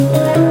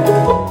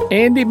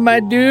Andy, my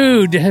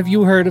dude, have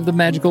you heard of the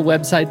magical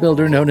website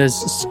builder known as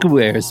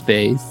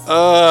Squarespace?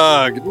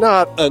 Ugh,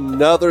 not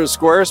another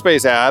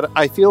Squarespace ad.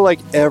 I feel like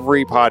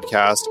every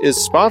podcast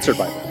is sponsored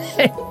by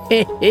them.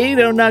 Hey,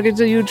 don't knock it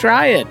till you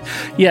try it.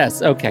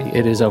 Yes, okay,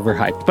 it is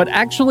overhyped, but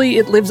actually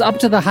it lives up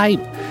to the hype.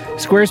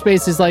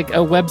 Squarespace is like a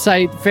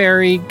website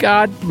fairy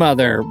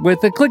godmother.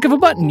 With a click of a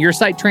button, your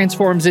site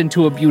transforms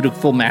into a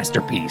beautiful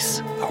masterpiece.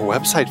 A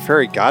website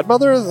fairy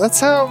godmother? That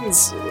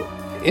sounds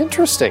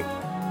interesting.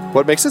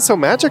 What makes it so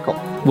magical?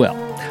 Well,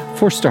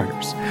 for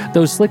starters,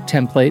 those slick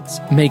templates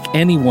make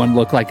anyone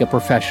look like a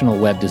professional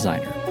web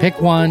designer.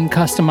 Pick one,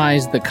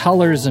 customize the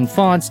colors and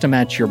fonts to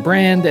match your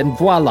brand, and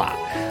voila.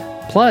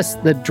 Plus,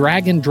 the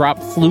drag-and-drop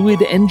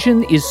Fluid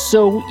engine is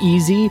so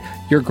easy,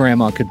 your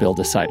grandma could build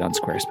a site on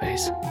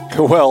Squarespace.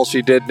 Well,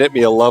 she did knit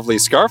me a lovely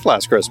scarf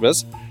last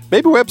Christmas.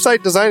 Maybe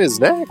website design is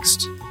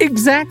next.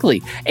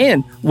 Exactly.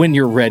 And when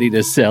you're ready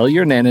to sell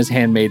your Nana's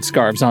handmade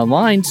scarves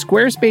online,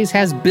 Squarespace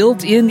has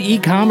built-in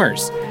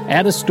e-commerce.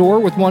 Add a store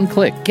with one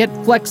click. Get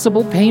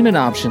flexible payment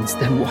options.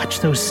 Then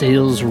watch those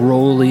sales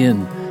roll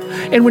in.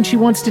 And when she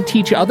wants to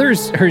teach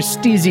others her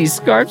steezy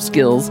scarf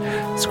skills,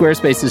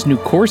 Squarespace's new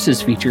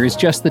courses feature is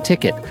just the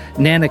ticket.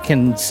 Nana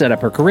can set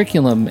up her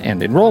curriculum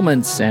and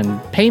enrollments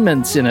and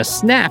payments in a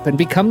snap and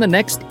become the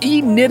next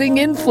e-knitting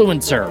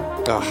influencer.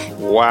 Oh,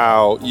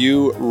 wow,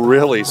 you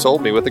really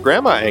sold me with the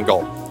grandma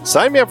angle.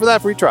 Sign me up for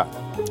that free trial.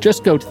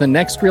 Just go to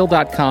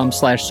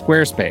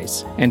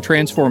thenextreel.com/Squarespace and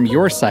transform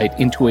your site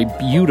into a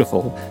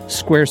beautiful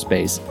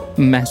Squarespace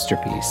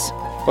masterpiece.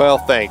 Well,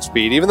 thanks,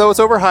 Pete. Even though it's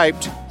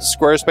overhyped,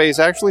 Squarespace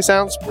actually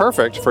sounds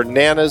perfect for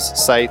Nana's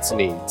site's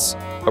needs.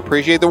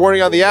 Appreciate the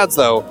warning on the ads,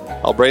 though.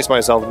 I'll brace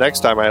myself next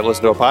time I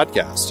listen to a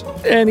podcast.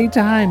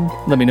 Anytime.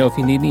 Let me know if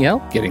you need any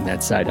help getting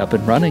that site up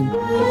and running.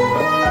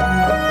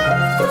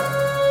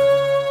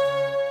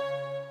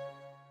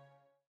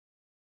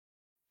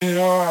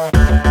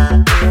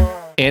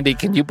 Andy,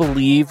 can you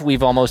believe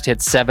we've almost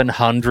hit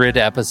 700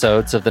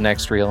 episodes of The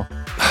Next Reel?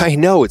 I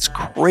know, it's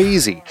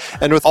crazy.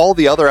 And with all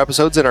the other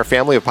episodes in our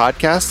family of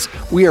podcasts,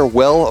 we are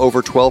well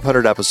over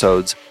 1,200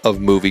 episodes of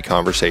movie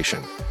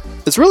conversation.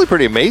 It's really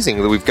pretty amazing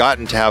that we've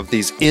gotten to have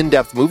these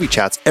in-depth movie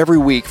chats every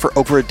week for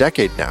over a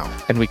decade now.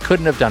 And we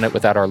couldn't have done it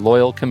without our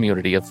loyal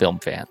community of film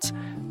fans.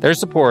 Their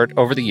support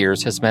over the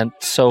years has meant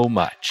so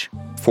much.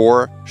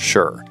 For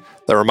sure.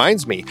 That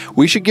reminds me,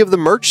 we should give the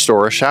merch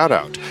store a shout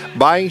out.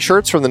 Buying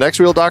shirts from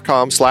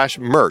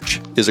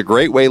thenextreel.com/merch is a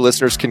great way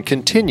listeners can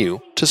continue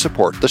to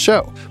support the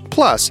show.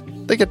 Plus,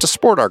 they get to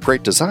sport our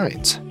great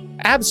designs.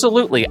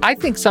 Absolutely. I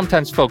think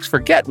sometimes folks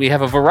forget we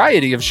have a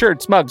variety of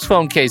shirts, mugs,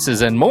 phone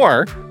cases, and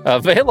more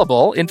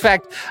available. In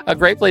fact, a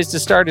great place to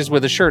start is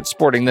with a shirt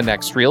sporting the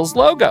Next Reel's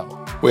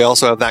logo. We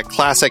also have that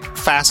classic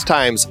Fast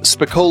Times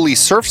Spicoli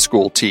Surf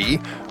School tee,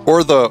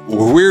 or the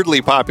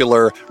weirdly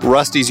popular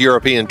Rusty's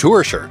European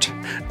Tour shirt.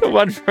 The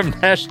one from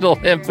National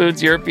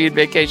Lampoon's European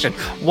Vacation.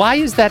 Why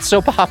is that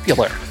so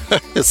popular?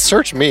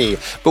 Search me,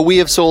 but we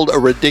have sold a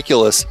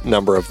ridiculous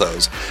number of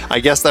those.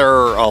 I guess there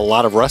are a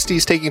lot of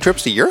Rustys taking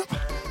trips to Europe?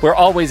 We're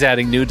always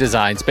adding new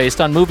designs based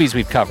on movies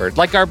we've covered,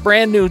 like our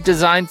brand new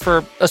design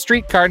for a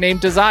streetcar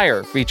named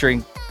Desire,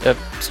 featuring a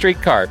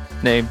streetcar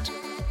named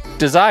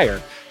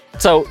Desire.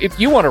 So if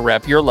you want to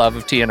rep your love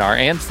of TNR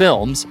and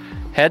films,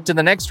 head to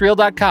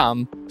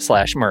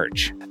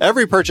thenextreel.com/merch.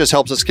 Every purchase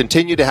helps us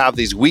continue to have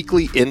these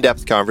weekly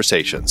in-depth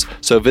conversations.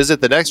 So visit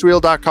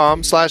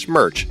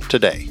thenextreel.com/merch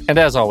today. And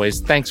as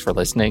always, thanks for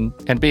listening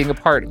and being a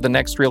part of the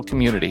Next Reel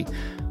community.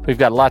 We've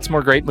got lots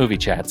more great movie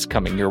chats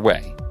coming your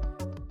way.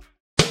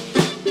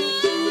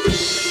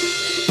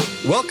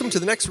 Welcome to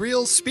the Next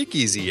Reel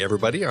Speakeasy,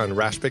 everybody, on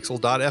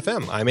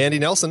rashpixel.fm. I'm Andy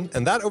Nelson,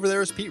 and that over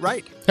there is Pete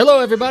Wright. Hello,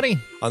 everybody.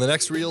 On the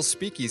Next Reel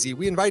Speakeasy,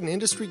 we invite an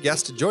industry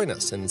guest to join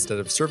us, and instead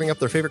of serving up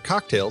their favorite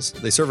cocktails,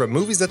 they serve up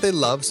movies that they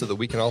love so that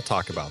we can all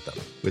talk about them.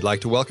 We'd like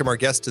to welcome our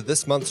guest to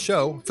this month's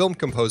show, film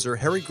composer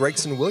Harry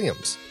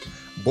Gregson-Williams.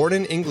 Born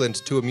in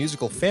England to a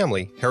musical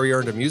family, Harry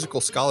earned a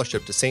musical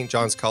scholarship to St.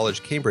 John's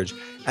College, Cambridge,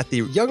 at the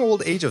young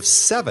old age of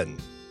 7.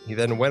 He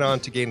then went on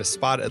to gain a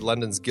spot at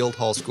London's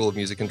Guildhall School of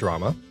Music and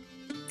Drama.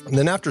 And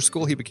then after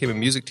school, he became a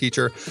music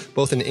teacher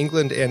both in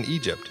England and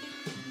Egypt.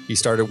 He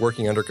started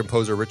working under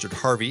composer Richard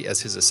Harvey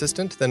as his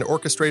assistant, then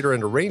orchestrator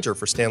and arranger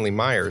for Stanley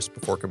Myers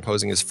before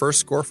composing his first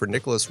score for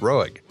Nicholas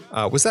Roeg.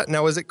 Was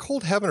it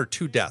Cold Heaven or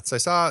Two Deaths? I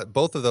saw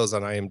both of those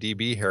on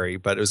IMDb, Harry,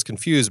 but it was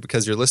confused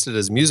because you're listed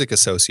as music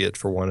associate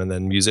for one and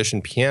then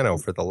musician piano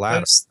for the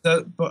latter.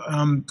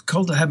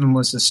 Cold Heaven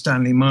was a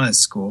Stanley Myers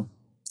score.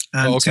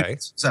 And okay.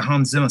 It's a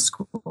Hans Zimmer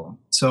score.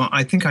 So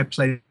I think I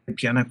played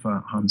piano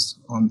for Hans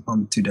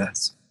on Two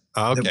Deaths.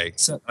 Okay.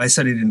 I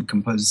said he didn't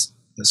compose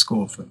the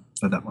score for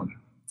that one.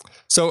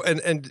 So,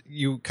 and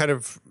you kind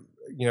of,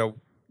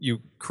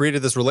 you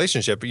created this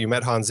relationship. You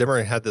met Hans Zimmer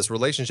and had this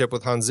relationship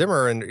with Hans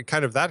Zimmer, and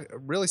kind of that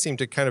really seemed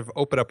to kind of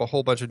open up a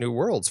whole bunch of new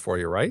worlds for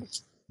you, right?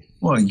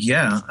 Well,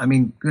 yeah. I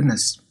mean,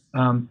 goodness.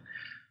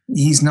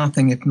 He's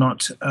nothing if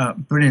not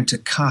brilliant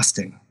at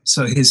casting.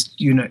 So he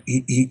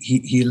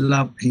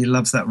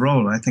loves that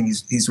role. I think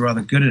he's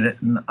rather good at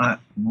it. And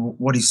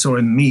what he saw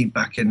in me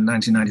back in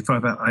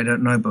 1995, I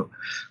don't know, but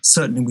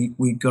certainly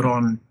we got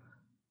on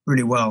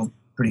really well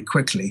pretty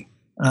quickly.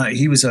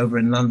 He was over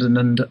in London,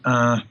 and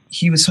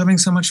he was having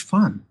so much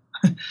fun.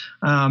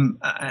 And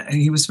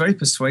he was very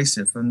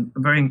persuasive and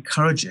very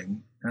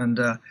encouraging. And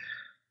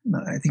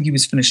I think he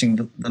was finishing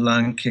the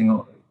Lion King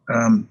or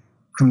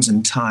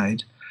Crimson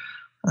Tide.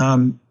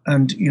 And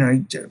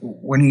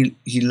when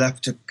he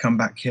left to come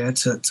back here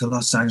to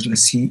Los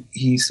Angeles,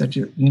 he said,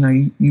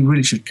 you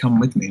really should come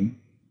with me.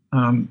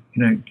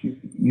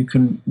 You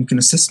can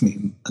assist me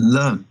and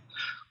learn.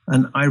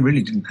 And I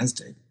really didn't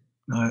hesitate.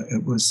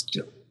 It was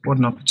what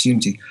an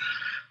opportunity.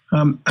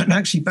 And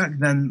actually back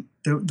then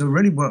there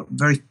really were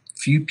very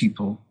few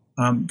people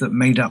that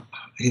made up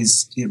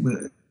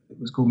it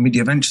was called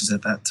Media Ventures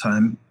at that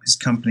time, his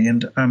company,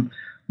 and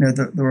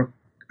there were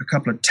a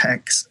couple of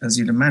techs, as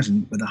you'd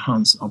imagine, with a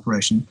Hans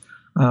operation,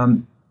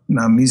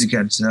 music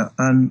editor,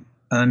 and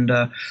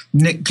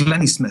Nick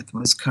Glennie-Smith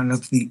was kind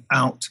of the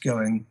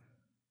outgoing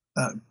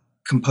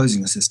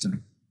composing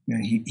assistant.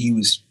 He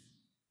was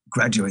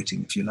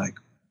graduating, if you like.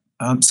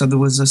 So there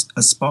was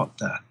a spot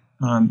there,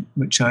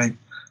 which I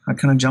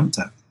kind of jumped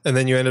at. And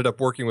then you ended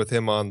up working with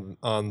him on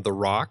The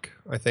Rock,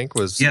 I think,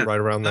 was right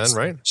around then,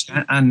 right?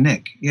 And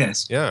Nick,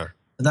 yes. Yeah.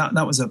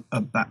 That was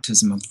a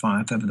baptism of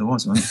fire, if ever there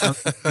was one.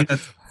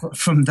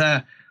 From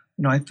there,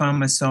 I found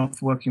myself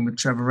working with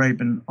Trevor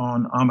Rabin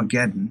on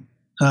Armageddon,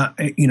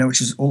 which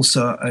is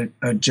also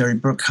a Jerry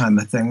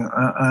Bruckheimer thing,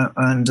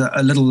 and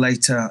a little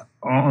later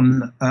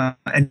on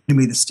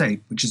Enemy of the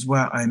State, which is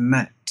where I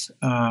met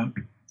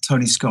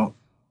Tony Scott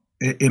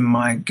in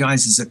my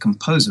guise as a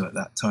composer at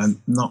that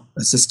time, not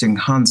assisting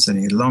Hans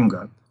any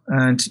longer.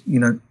 And,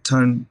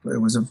 Tone, it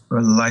was a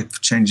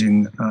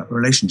life-changing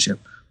relationship,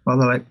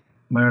 rather like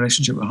my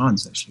relationship with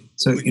Hans, actually.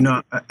 So,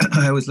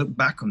 I always look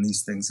back on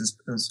these things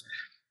as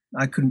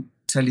I couldn't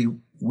tell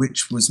you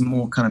which was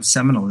more kind of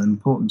seminal and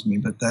important to me,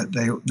 but that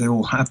they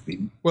all have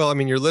been. Well, I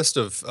mean, your list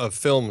of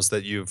films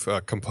that you've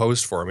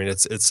composed for, I mean,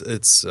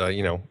 it's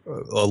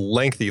a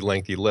lengthy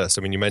list.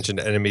 I mean, you mentioned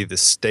Enemy of the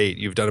State.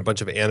 You've done a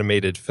bunch of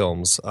animated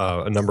films,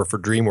 a number for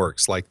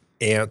DreamWorks, like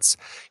Ants.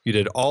 You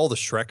did all the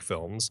Shrek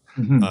films,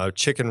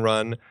 Chicken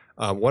Run.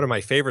 One of my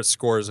favorite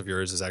scores of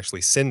yours is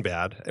actually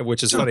Sinbad,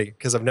 which is funny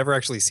because I've never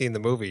actually seen the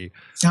movie.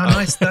 Oh,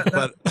 nice.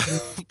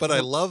 But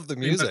I love the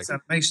music.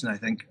 Animation, I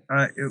think.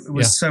 It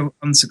was so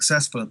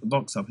unsuccessful at the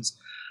box office.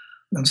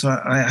 And so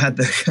I had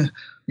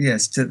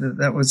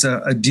that was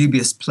a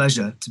dubious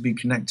pleasure to be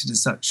connected to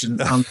such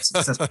an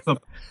unsuccessful film.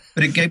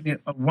 But it gave me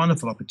a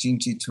wonderful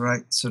opportunity to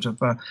write sort of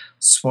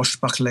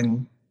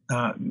swashbuckling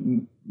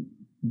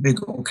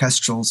big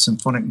orchestral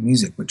symphonic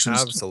music, which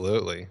was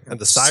absolutely, and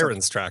the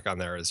Sirens track on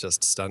there is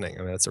just stunning. I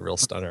mean, that's a real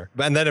stunner.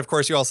 And then, of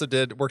course, you also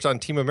worked on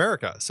Team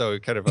America, so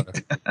kind of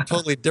a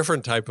totally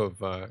different type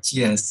of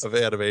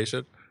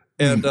animation.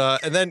 And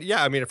then,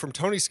 I mean, from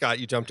Tony Scott,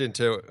 you jumped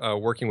into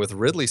working with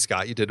Ridley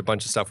Scott. You did a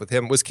bunch of stuff with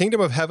him. Was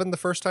Kingdom of Heaven the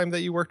first time that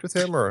you worked with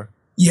him, or?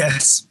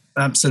 Yes,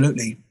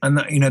 absolutely. And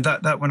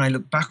that when I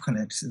look back on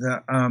it,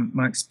 that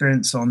my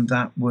experience on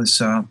that was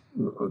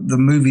the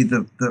movie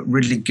that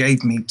Ridley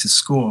gave me to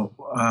score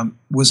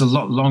was a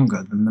lot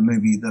longer than the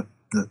movie that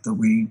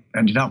we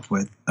ended up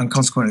with, and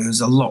consequently, there was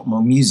a lot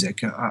more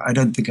music. I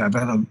don't think I've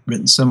ever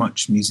written so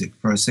much music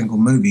for a single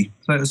movie.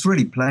 So it was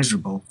really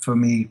pleasurable for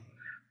me.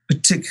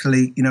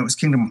 Particularly, it was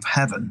Kingdom of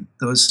Heaven.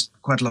 There was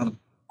quite a lot of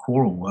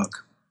choral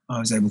work I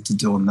was able to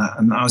do on that,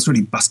 and I was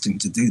really busting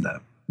to do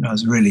that. I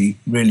was really,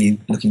 really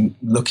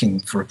looking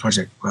for a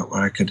project where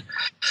I could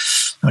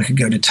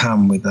go to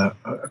town with a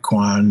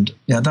choir, and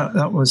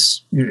that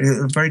was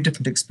a very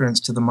different experience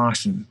to The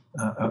Martian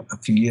a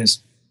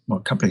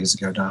couple of years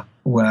ago now,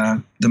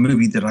 where the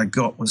movie that I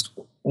got was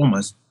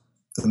almost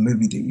the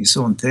movie that you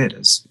saw in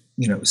theaters.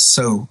 It was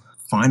so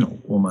final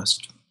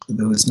almost.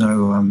 There was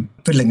no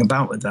fiddling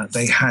about with that.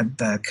 They had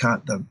their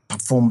cut. The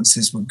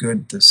performances were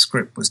good. The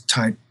script was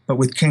tight. But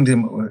with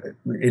Kingdom,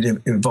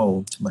 it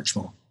evolved much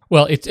more.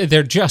 Well,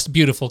 they're just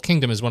beautiful.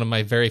 Kingdom is one of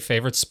my very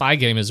favorites. Spy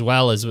Game as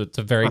well is at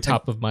the very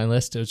top of my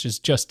list. It was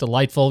just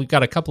delightful. We've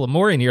got a couple of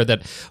more in here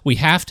that we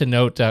have to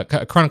note.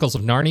 Chronicles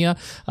of Narnia.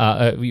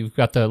 You've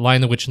got The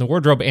Lion, the Witch, and the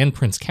Wardrobe and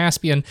Prince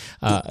Caspian.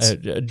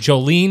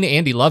 Jolene,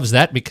 Andy loves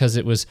that because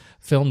it was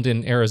filmed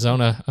in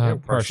Arizona,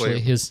 partially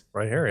his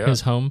right here,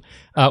 his home.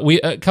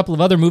 A couple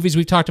of other movies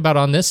we've talked about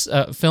on this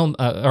film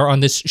or on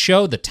this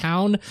show. The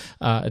Town,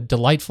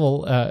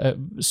 delightful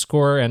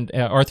score, and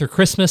Arthur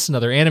Christmas,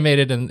 another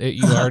animated, and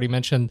you already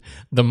mentioned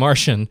The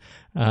Martian.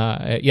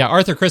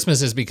 Arthur Christmas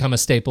has become a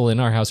staple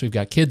in our house. We've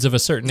got kids of a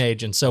certain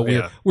age, and so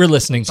we're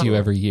listening to you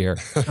every year.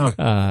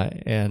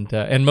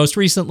 And most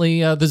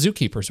recently, The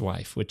Zookeeper's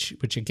Wife,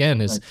 which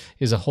again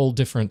is a whole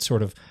different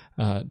sort of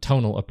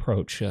tonal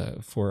approach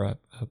for a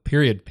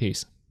period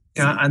piece.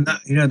 Yeah, and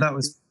that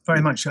was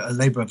very much a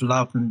labor of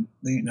love, and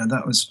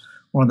that was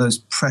one of those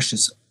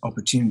precious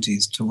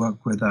opportunities to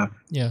work with a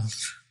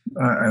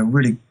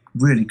really,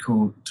 really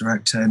cool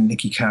director,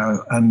 Nikki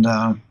Caro, and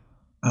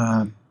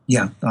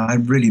yeah, I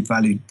really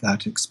valued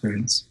that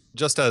experience.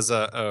 Just as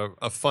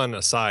a fun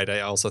aside, I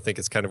also think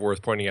it's kind of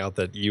worth pointing out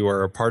that you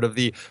are a part of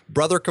the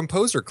Brother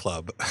Composer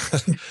Club.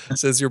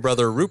 Says your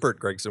brother Rupert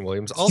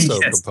Gregson-Williams also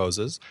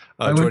composes.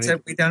 I would say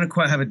we don't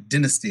quite have a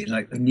dynasty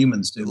like the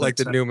Newmans do. Like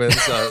the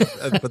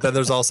Newmans, but then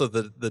there's also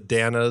the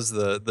Danas,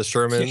 the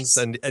Shermans,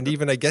 and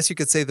even I guess you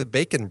could say the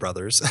Bacon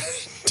brothers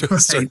to a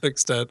certain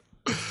extent.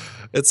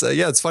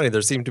 It's funny.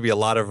 There seem to be a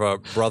lot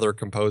of brother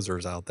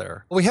composers out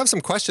there. We have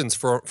some questions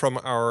from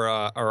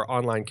our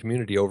online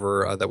community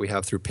over that we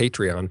have through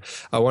Patreon.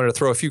 I wanted to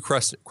throw a few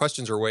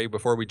questions your way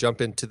before we jump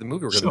into the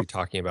movie we're going to be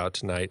talking about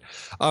tonight.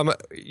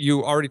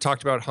 You already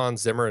talked about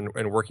Hans Zimmer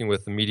and working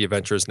with Media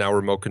Ventures, now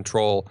Remote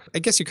Control. I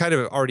guess you kind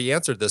of already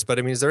answered this, but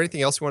I mean, is there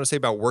anything else you want to say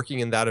about working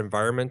in that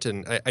environment?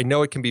 And I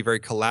know it can be very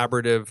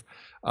collaborative.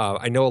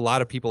 I know a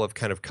lot of people have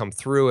kind of come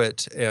through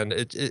it, and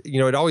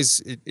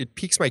it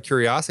piques my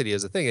curiosity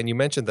as a thing. And you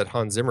mentioned that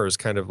Hans Zimmer is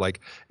kind of like,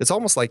 it's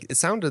almost like, it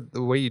sounded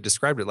the way you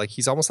described it, like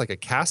he's almost like a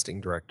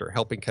casting director,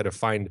 helping kind of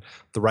find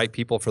the right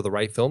people for the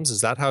right films.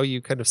 Is that how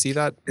you kind of see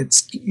that?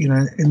 It's,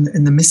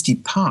 in the misty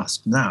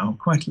past now,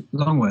 quite a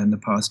long way in the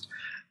past,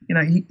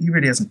 he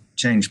really hasn't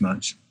changed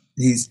much.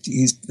 He's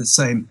the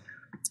same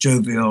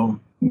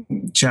jovial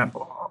chap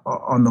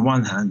on the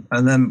one hand,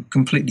 and then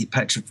completely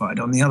petrified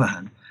on the other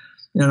hand.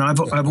 I've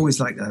always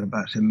liked that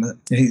about him.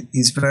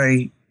 He's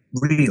very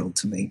real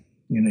to me.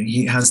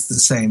 He has the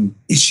same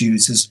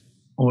issues as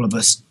all of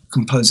us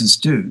composers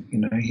do.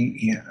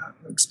 He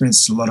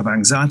experiences a lot of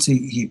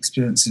anxiety. He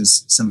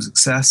experiences some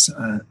success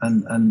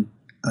and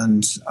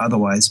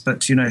otherwise.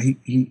 But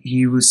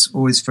he was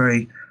always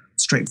very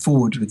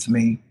straightforward with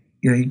me.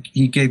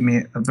 He gave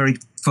me a very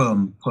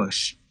firm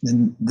push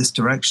in this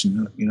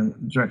direction. The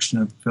direction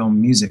of film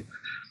music,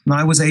 and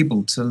I was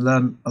able to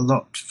learn a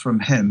lot from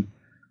him,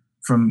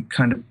 from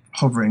kind of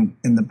hovering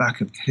in the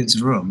back of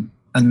his room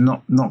and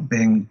not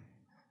being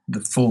the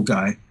fall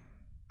guy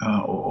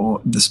or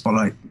the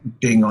spotlight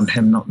being on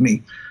him, not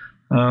me.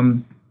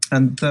 For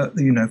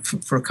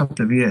a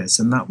couple of years,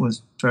 and that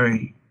was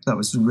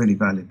really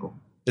valuable.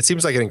 It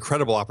seems like an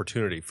incredible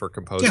opportunity for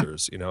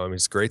composers. Yeah.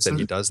 It's great that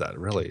he does that.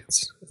 Really,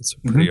 it's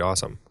pretty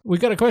awesome. We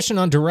got a question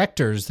on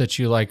directors that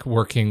you like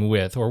working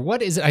with, or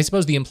what is it? I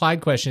suppose the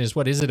implied question is,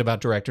 what is it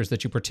about directors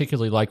that you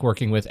particularly like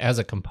working with as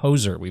a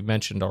composer? We've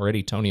mentioned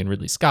already Tony and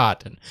Ridley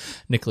Scott, and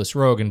Nicholas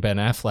Roeg, and Ben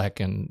Affleck,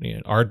 and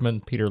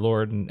Aardman, Peter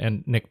Lord,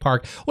 and Nick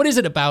Park. What is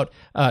it about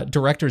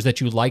directors that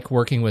you like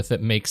working with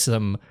that makes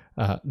them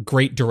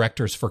great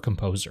directors for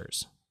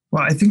composers?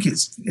 Well, I think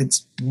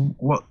it's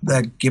what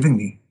they're giving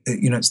me.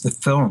 It's the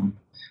film.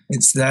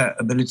 It's their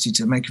ability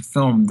to make a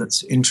film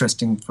that's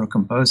interesting for a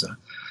composer.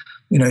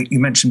 You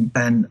mentioned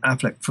Ben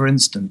Affleck, for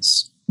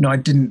instance. I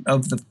didn't,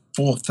 of the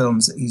 4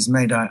 films that he's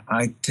made,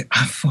 I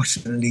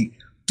unfortunately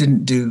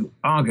didn't do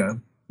Argo,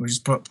 which is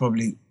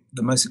probably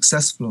the most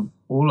successful of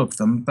all of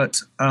them.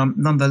 But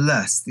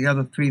nonetheless, the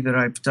other 3 that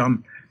I've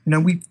done,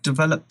 we've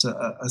developed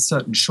a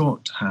certain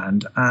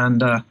shorthand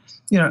and, a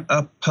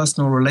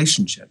personal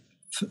relationship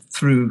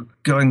through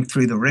going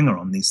through the ringer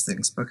on these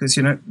things, because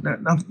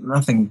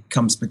nothing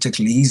comes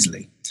particularly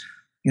easily.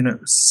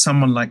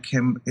 Someone like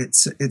him,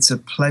 it's a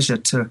pleasure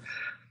to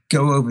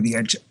go over the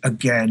edge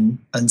again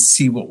and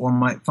see what one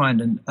might find,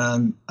 and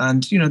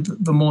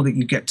the more that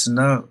you get to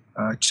know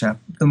a chap,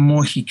 the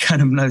more he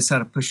kind of knows how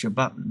to push your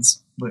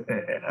buttons,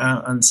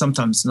 and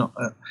sometimes not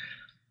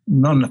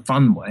in a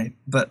fun way,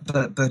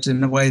 but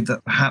in a way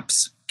that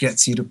perhaps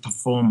gets you to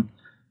perform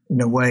in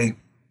a way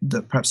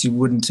that perhaps you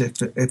wouldn't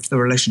if the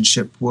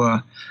relationship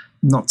were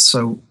not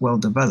so well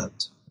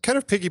developed. Kind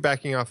of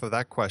piggybacking off of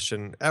that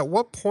question, at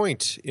what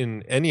point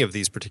in any of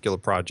these particular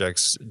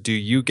projects do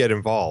you get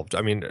involved?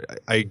 I mean,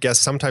 I guess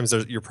sometimes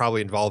you're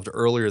probably involved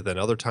earlier than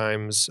other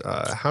times.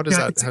 How does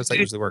that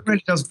usually work? It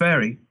really does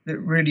vary. It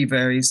really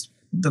varies.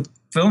 The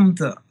film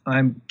that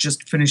I'm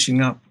just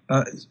finishing up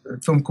is a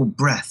film called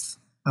Breath,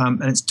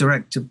 and it's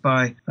directed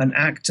by an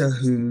actor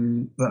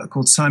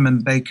called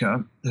Simon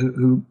Baker,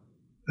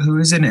 who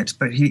is in it,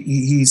 but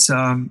he's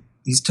turned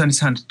his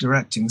hand to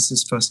directing. This is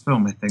his first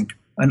film, I think.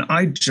 And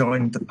I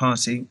joined the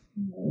party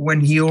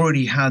when he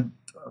already had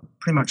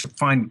pretty much a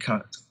fine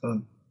cut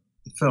of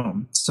the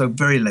film, so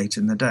very late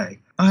in the day.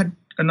 I had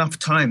enough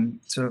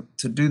time to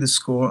do the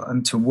score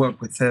and to work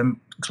with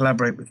him,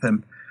 collaborate with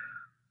him,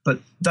 but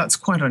that's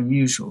quite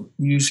unusual.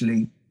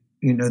 Usually,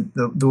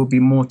 there will be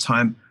more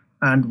time,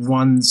 and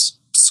one's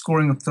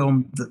scoring a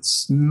film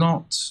that's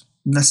not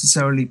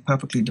necessarily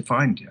perfectly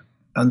defined yet.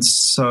 And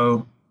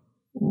so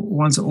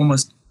one's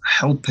almost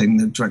helping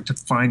the director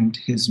find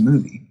his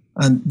movie.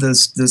 And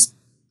there's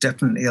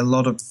definitely a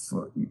lot of,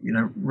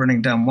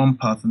 running down one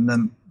path and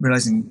then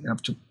realizing you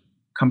have to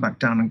come back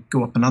down and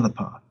go up another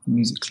path,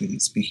 musically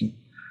speaking.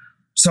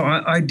 So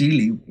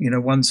ideally,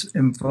 one's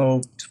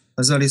involved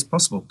as early as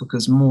possible,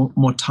 because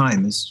more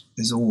time is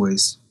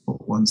always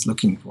what one's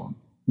looking for.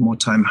 More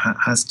time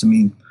has to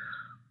mean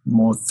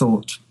more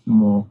thought,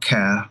 more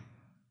care,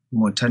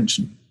 more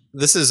attention.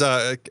 This is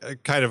a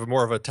kind of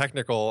more of a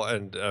technical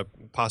and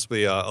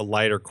possibly a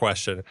lighter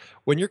question.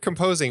 When you're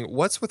composing,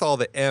 what's with all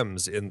the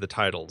M's in the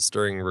titles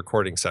during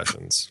recording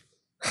sessions?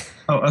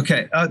 Oh,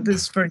 okay.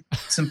 This is very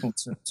simple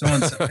to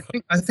answer.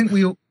 I think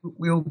we all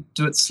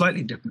do it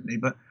slightly differently,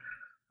 but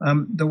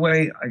the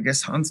way I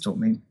guess Hans taught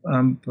me,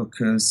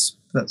 because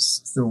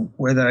that's the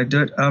way that I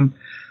do it.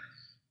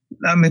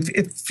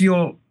 If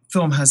your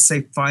film has,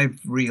 say, 5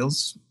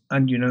 reels,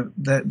 and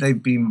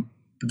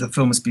the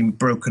film has been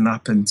broken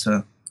up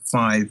into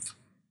 5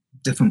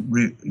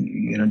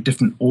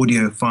 different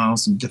audio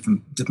files and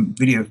different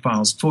video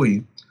files for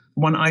you,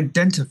 one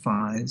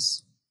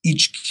identifies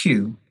each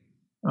cue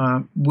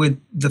with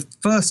the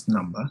first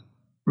number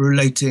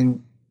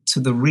relating to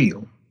the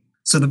reel.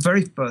 So the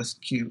very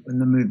first cue in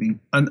the movie,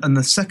 and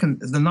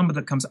the number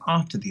that comes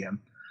after the M,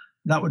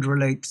 that would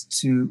relate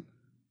to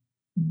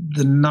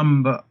the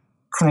number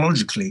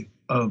chronologically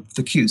of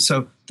the cue.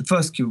 So the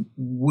first cue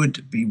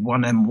would be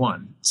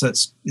 1M1. So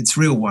it's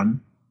reel 1,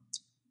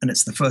 and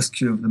it's the first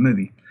cue of the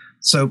movie.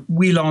 So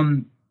wheel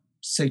on,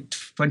 say,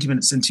 20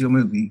 minutes into your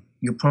movie,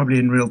 you're probably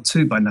in reel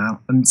 2 by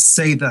now, and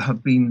say there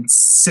have been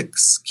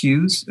 6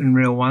 cues in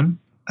reel 1,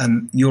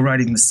 and you're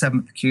writing the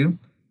 7th cue,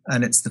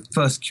 and it's the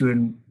first cue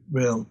in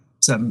reel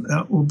 7.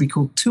 That will be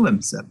called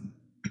 2M7.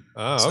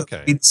 Oh, okay.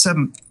 So it's the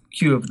 7th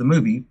cue of the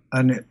movie,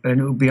 and it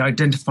will be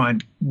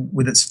identified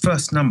with its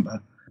first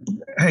number.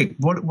 Hey,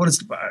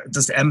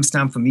 does M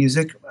stand for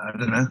music? I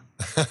don't know.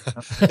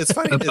 It's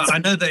funny. But I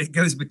know that it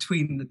goes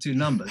between the 2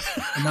 numbers,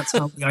 and that's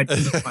how we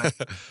identify.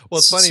 Well,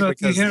 it's funny so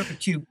because if you hear a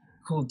cue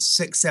called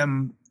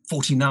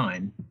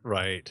 6M49,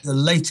 right,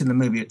 late in the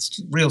movie,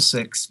 it's reel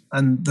 6,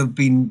 and there've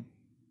been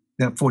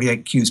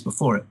 48 cues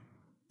before it.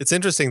 It's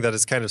interesting that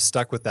it's kind of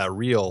stuck with that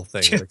reel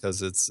thing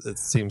because it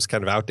seems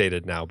kind of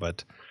outdated now,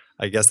 but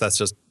I guess that's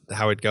just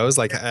how it goes.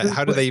 Like,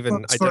 how do they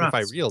even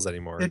identify reels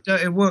anymore?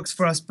 It works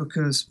for us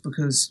because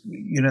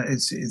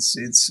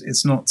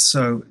it's not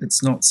so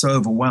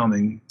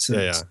overwhelming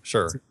to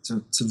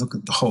look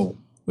at the whole.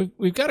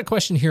 We've got a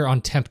question here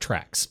on temp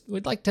tracks. I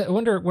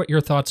wonder what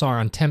your thoughts are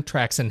on temp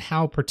tracks and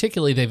how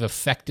particularly they've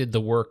affected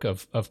the work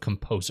of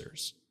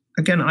composers.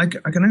 Again, I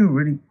can only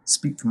really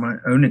speak from my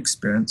own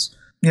experience.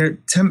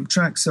 Temp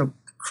tracks are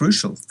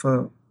crucial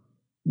for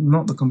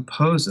not the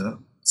composer,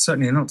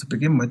 certainly not to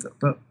begin with,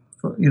 but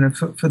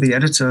for the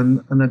editor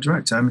and the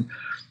director. I mean,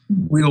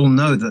 we all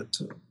know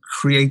that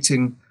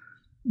creating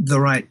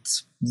the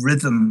right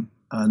rhythm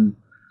and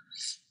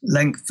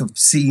length of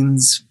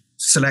scenes,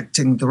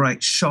 selecting the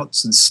right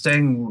shots and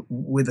staying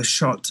with a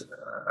shot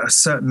a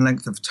certain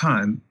length of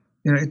time,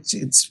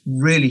 it's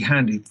really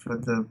handy for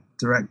the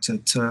director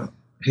to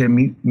hear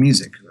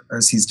music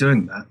as he's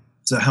doing that,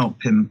 to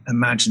help him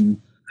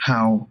imagine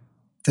how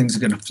things are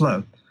going to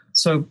flow.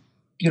 So,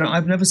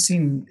 I've never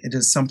seen it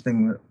as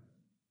something that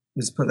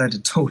was put there to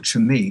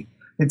torture me.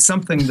 It's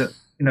something that,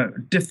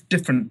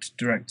 different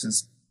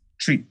directors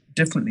treat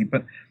differently,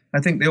 but I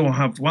think they all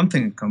have one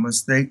thing in common: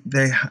 is they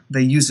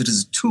use it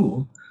as a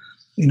tool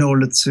in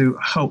order to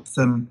help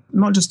them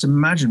not just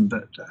imagine,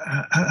 but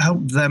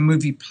help their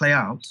movie play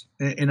out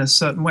in a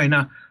certain way.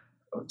 Now,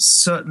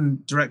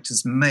 certain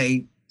directors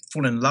may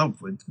fall in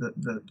love with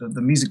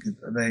the music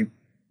that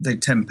they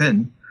temp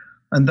in,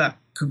 and that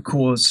could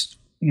cause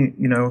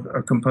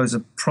a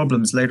composer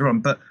problems later on,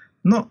 but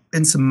not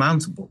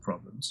insurmountable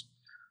problems.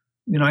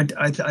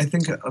 I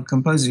think a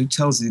composer who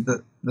tells you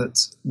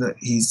that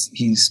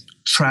he's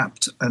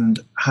trapped and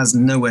has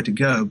nowhere to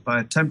go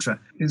by a temp track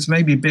is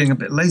maybe being a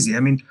bit lazy.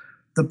 I mean,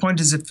 the point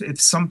is, if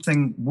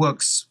something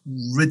works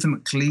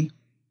rhythmically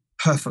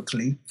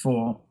perfectly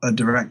for a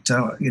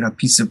director, a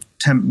piece of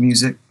temp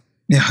music,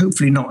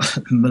 hopefully not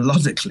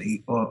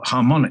melodically or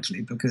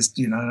harmonically, because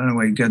I don't know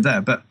where you go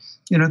there, but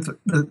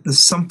there's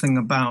something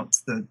about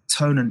the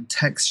tone and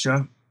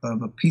texture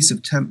of a piece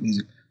of temp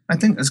music. I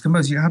think as a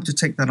composer, you have to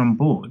take that on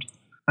board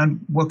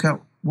and work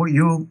out what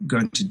you're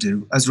going to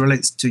do as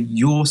relates to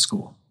your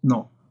score.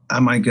 Not,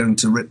 am I going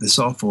to rip this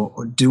off,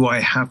 or do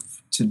I have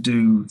to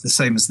do the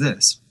same as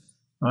this?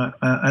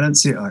 I don't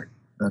see it like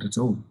that at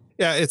all.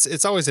 Yeah,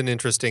 it's always an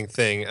interesting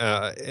thing,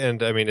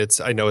 and I mean,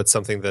 I know it's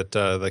something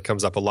that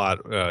comes up a lot,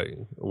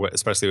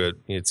 especially with,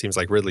 it seems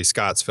like Ridley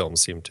Scott's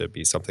films seem to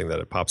be something that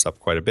it pops up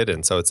quite a bit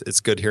in. So it's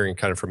good hearing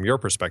kind of from your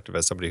perspective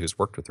as somebody who's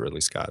worked with Ridley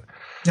Scott.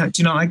 Yeah,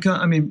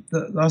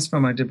 the last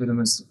film I did with him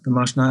was The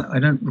Martian. I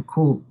don't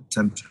recall the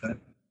temp track.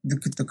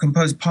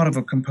 The part of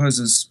a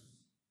composer's,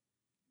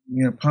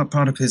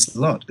 part of his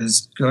lot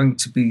is going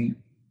to be,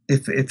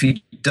 if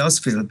he does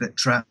feel a bit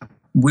trapped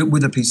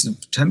with a piece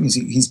of temp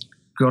music, he's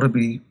got to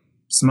be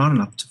smart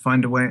enough to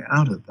find a way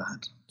out of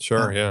that.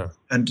 Sure, yeah.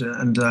 And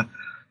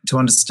to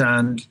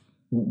understand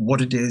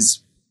what it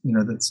is,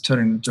 that's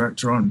turning the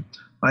director on.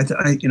 I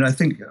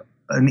think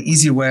an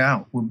easier way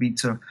out would be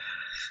to,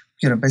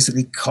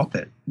 basically cop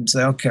it and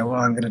say, okay, well,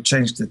 I'm going to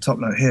change the top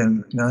note here.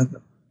 And,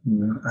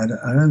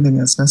 I don't think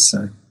that's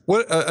necessary.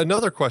 What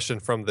another question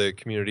from the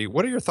community?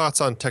 What are your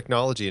thoughts on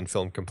technology in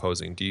film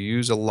composing? Do you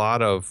use a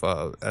lot of,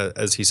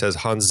 as he says,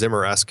 Hans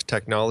Zimmer-esque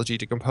technology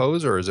to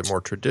compose, or is it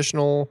more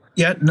traditional?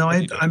 Yeah, no,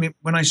 I mean,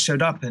 when I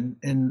showed up in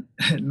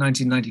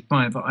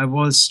 1995, I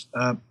was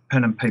a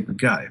pen and paper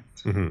guy.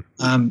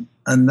 Mm-hmm.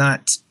 And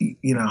that,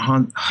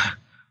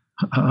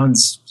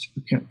 Hans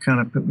kind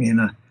of put me in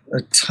a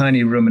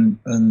tiny room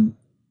and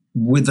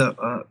with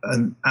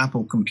an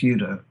Apple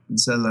computer and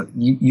said, look,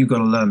 you got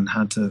to learn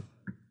how to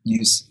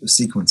use a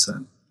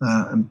sequencer,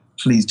 and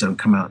please don't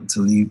come out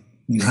until you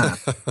have.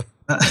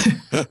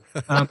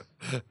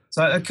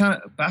 So it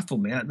kind of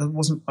baffled me. I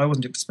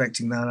wasn't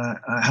expecting that.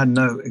 I had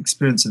no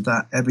experience of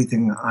that.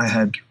 Everything I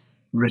had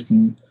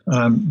written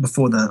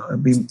before that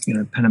had been,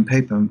 pen and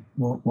paper and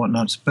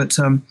whatnot. But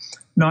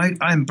no,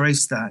 I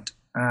embraced that,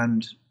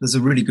 and there's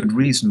a really good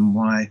reason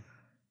why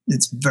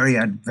it's very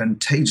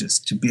advantageous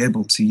to be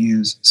able to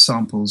use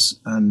samples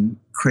and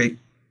create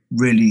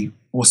really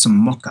awesome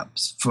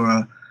mock-ups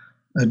for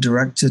a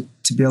director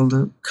to be able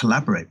to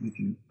collaborate with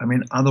you. I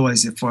mean,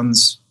 otherwise, if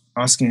one's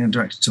asking a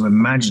director to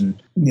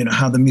imagine,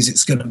 how the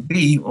music's going to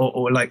be,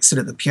 or like sit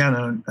at the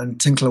piano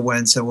and tinkle away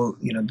and say, well,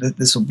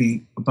 this will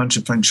be a bunch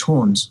of French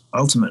horns.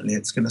 Ultimately,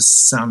 it's going to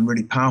sound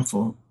really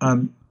powerful.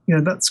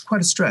 That's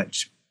quite a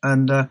stretch.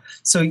 And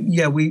so,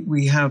 yeah,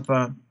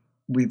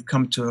 we've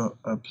come to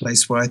a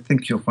place where I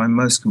think you'll find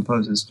most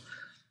composers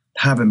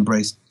have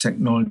embraced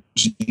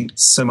technology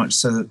so much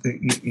so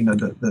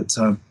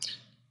that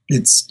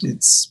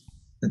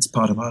it's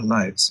part of our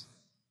lives.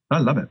 I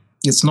love it.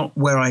 It's not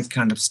where I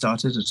kind of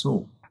started at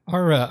all.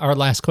 Our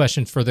last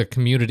question for the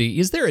community: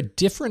 is there a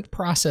different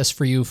process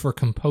for you for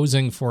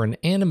composing for an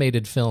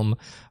animated film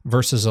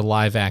versus a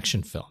live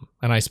action film?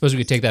 And I suppose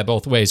we could take that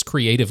both ways,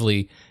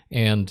 creatively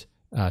and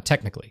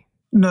technically.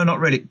 No, not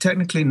really.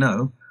 Technically,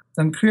 no.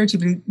 And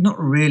creatively, not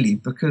really,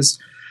 because,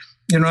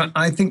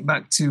 I think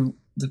back to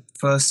the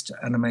first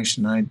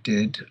animation I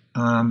did,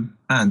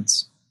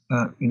 Ants,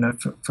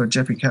 for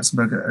Jeffrey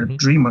Katzenberg at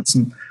DreamWorks,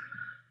 and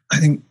I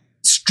think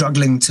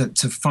struggling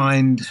to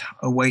find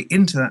a way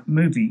into that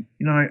movie.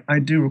 I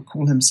do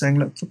recall him saying,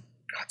 look, for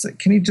God's sake,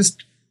 can you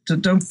just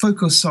don't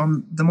focus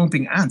on them all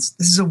being ants?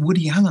 This is a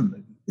Woody Allen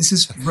movie. This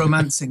is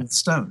romancing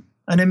stone.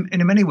 And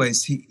in many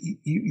ways,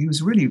 he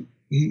was really,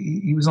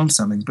 he was on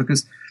something,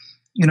 because,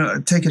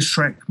 take a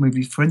Shrek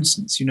movie, for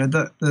instance,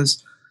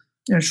 there's,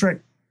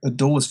 Shrek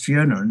adores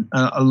Fiona, and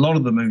a lot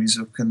of the movies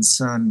are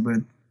concerned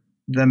with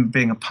them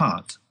being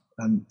apart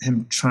and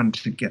him trying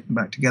to get them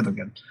back together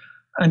again.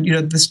 And,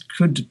 this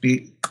could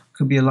be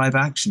a live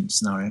action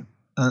scenario.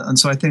 And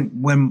so I think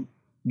when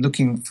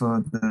looking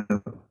for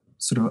the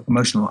sort of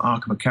emotional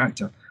arc of a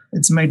character,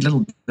 it's made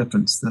little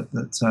difference that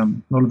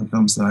a lot of the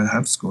films that I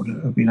have scored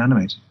have been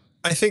animated.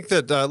 I think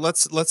that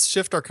let's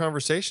shift our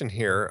conversation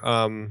here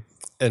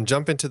and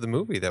jump into the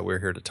movie that we're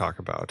here to talk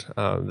about.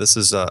 This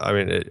is,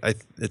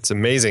 it's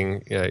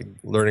amazing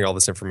learning all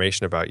this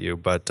information about you,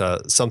 but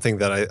something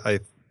that I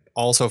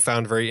also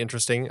found very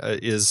interesting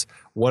is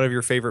one of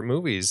your favorite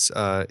movies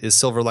is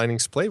Silver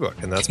Linings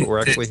Playbook, and that's what we're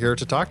actually here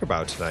to talk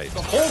about tonight.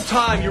 The whole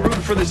time you're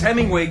rooting for this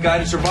Hemingway guy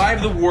to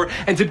survive the war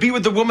and to be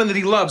with the woman that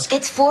he loves.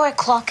 It's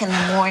 4:00 in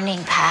the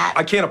morning, Pat.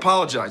 I can't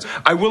apologize.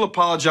 I will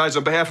apologize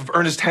on behalf of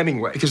Ernest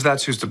Hemingway, because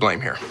that's who's to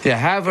blame here. Yeah,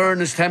 have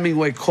Ernest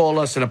Hemingway call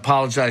us and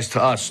apologize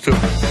to us, too.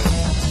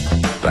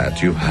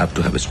 Pat, you have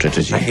to have a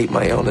strategy. I hate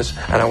my illness,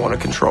 and I want to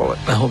control it.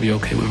 I hope you're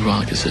okay with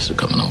Veronica's sister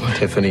coming over.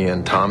 Tiffany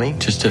and Tommy?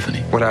 Just Tiffany.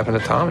 What happened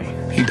to Tommy?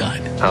 He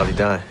died. How'd he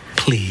die?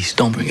 Please,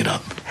 don't bring it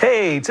up.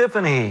 Hey,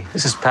 Tiffany.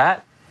 This is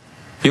Pat.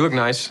 You look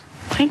nice.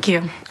 Thank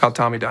you. How'd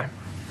Tommy die?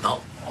 No.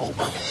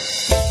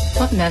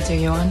 What meds are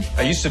you on?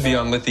 I used to be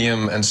on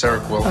lithium and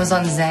Seroquel. I was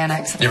on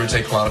Xanax. You ever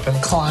take Klonopin?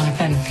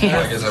 Klonopin, yeah.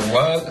 I guess I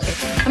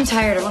what? I'm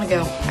tired. I want to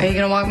go. Are you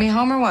going to walk me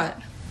home or what?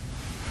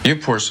 You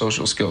have poor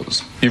social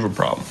skills. You have a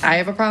problem. I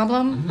have a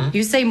problem? Mm-hmm.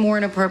 You say more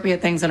inappropriate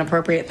things than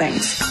appropriate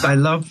things. I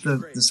love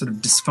the sort of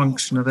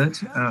dysfunction of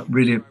it.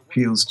 Really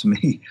appeals to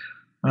me.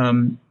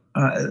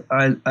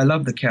 I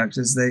love the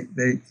characters.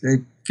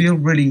 They feel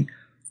really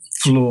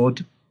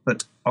flawed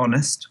but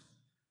honest.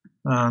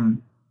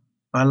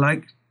 I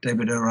like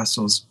David O.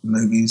 Russell's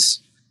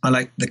movies. I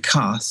like the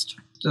cast.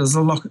 There's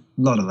a lot of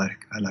that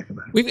I like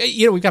about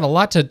it. We've got a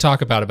lot to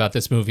talk about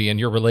this movie and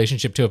your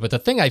relationship to it. But the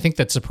thing I think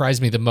that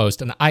surprised me the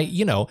most, and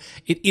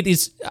it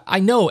is, I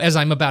know as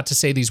I'm about to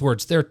say these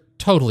words, they're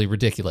totally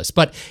ridiculous,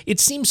 but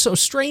it seems so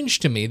strange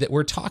to me that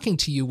we're talking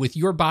to you with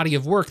your body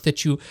of work,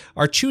 that you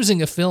are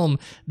choosing a film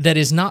that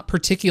is not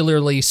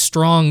particularly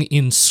strong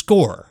in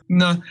score.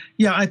 No,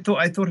 yeah, I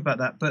thought about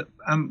that, but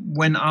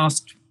when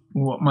asked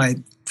what my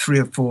 3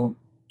 or 4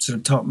 sort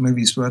of top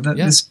movies were,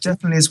 this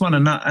definitely is one,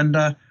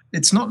 and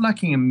it's not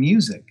lacking in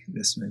music,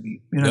 this movie.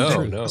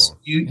 No.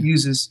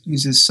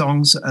 Uses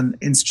songs and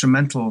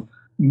instrumental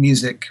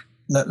music,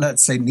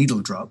 let's say needle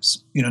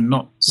drops,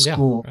 not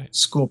score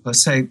per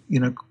se,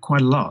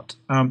 quite a lot.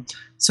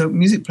 So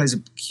music plays a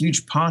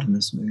huge part in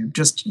this movie.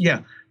 Just,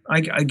 I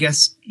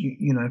guess,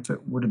 if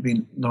it would have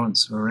been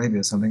Lawrence of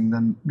Arabia or something,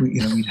 then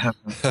we'd have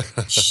a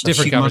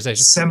different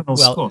conversation. Seminal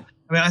score.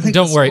 I mean, I think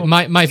don't worry.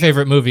 My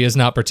favorite movie is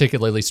not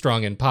particularly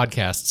strong in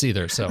podcasts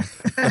either, so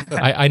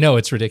I know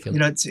it's ridiculous.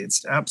 You know,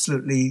 it's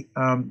absolutely.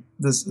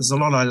 There's a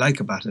lot I like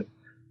about it,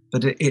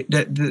 but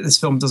this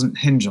film doesn't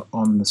hinge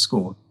on the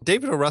score.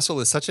 David O. Russell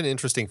is such an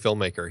interesting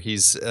filmmaker.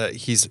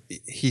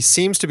 He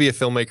seems to be a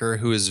filmmaker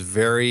who is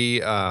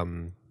very.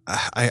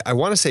 I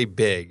want to say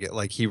big,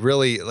 like he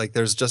really like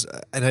there's just,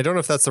 and I don't know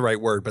if that's the right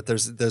word, but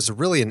there's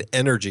really an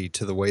energy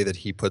to the way that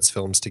he puts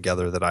films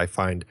together that I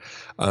find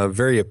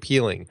very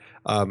appealing.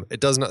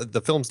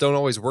 The films don't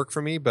always work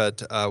for me,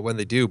 but when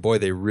they do, boy,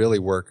 they really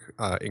work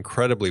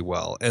incredibly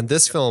well. And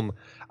this film,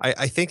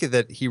 I think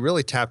that he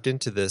really tapped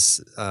into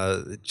this,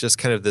 just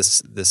kind of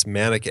this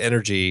manic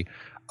energy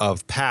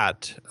of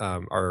Pat,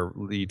 our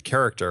lead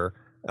character,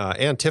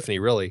 and Tiffany,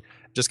 really.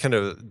 Just kind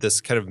of this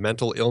kind of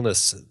mental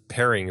illness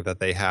pairing that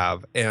they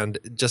have, and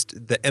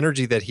just the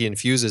energy that he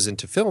infuses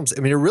into films.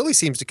 I mean, it really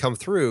seems to come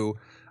through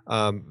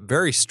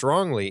very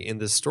strongly in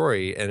this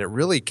story, and it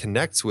really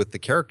connects with the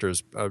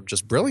characters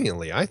just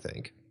brilliantly, I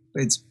think.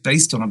 It's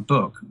based on a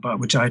book, but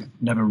which I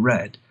never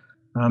read.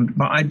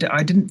 But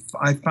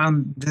I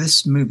found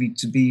this movie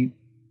to be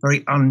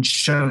very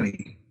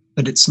unshowy.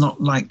 But it's not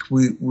like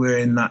we're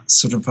in that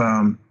sort of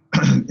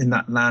in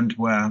that land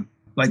where.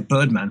 Like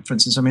Birdman, for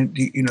instance. I mean,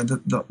 you know, the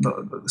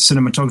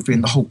cinematography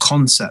and the whole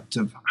concept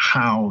of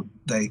how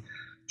they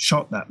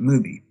shot that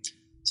movie.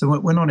 So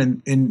we're not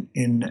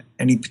in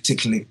any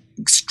particularly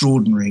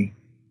extraordinary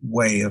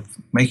way of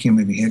making a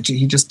movie here.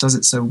 He just does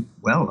it so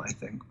well, I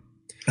think,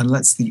 and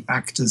lets the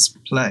actors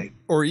play.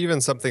 Or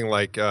even something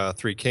like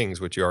Three Kings,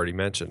 which you already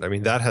mentioned. I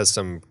mean, that has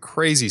some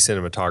crazy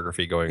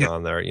cinematography going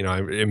on there. You know,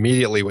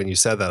 immediately when you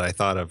said that, I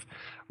thought of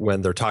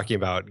when they're talking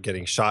about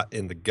getting shot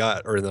in the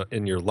gut or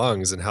in your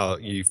lungs, and how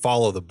you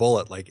follow the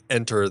bullet like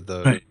enter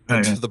the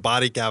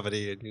body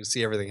cavity, and you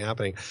see everything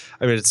happening.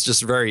 I mean, it's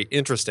just very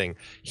interesting.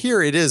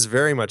 Here it is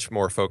very much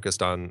more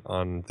focused on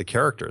the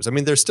characters. I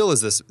mean, there still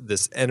is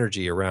this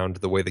energy around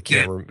the way the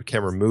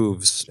camera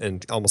moves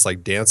and almost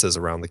like dances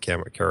around the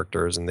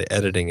characters and the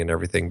editing and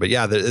everything. But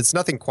yeah, it's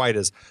nothing quite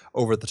as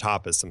over the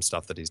top as some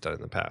stuff that he's done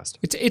in the past.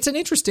 It's an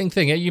interesting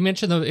thing. You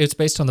mentioned that it's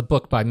based on the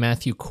book by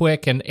Matthew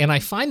Quick, and I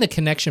find the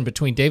connection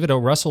between David O.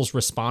 Russell's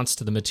response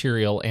to the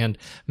material and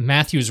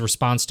Matthew's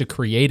response to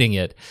creating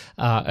it.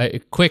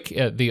 Quick,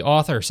 the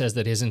author, says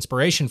that his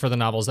inspiration for the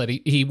novel is that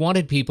he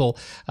wanted people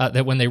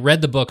that when they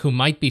read the book who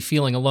might be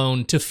feeling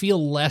alone to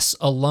feel less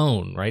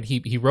alone, right?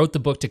 He wrote the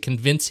book to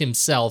convince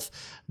himself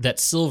that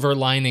silver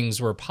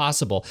linings were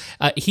possible.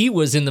 He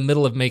was in the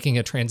middle of making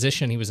a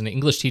transition. He was an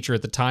English teacher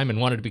at the time and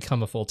wanted to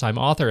become a full-time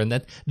author, and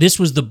that this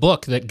was the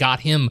book that got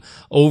him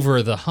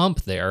over the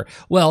hump there.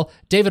 Well,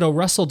 David O.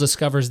 Russell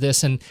discovers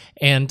this and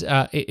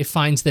it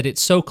finds that it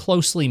so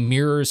closely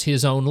mirrors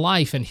his own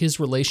life and his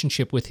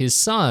relationship with his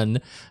son,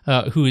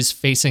 who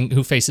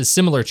faces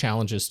similar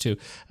challenges to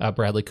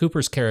Bradley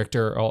Cooper's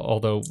character,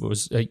 although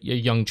was a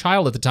young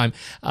child at the time,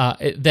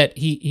 that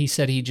he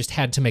said he just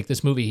had to make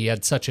this movie. He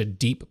had such a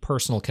deep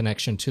personal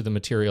connection to the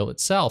material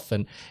itself,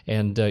 and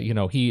you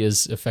know, he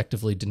is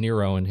effectively De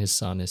Niro and his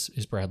son is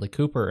Bradley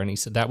Cooper, and he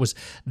said that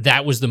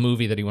was the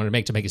movie that he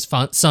wanted to make his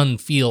son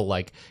feel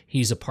like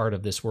he's a part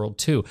of this world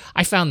too.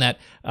 I found that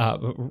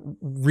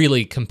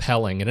really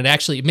compelling, and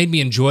it made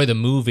me enjoy the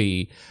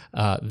movie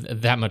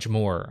that much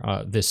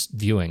more this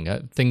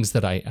viewing, things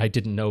that I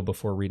didn't know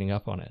before reading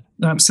up on it.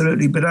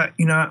 Absolutely, but I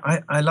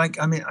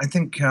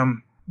think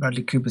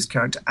Bradley Cooper's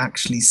character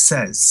actually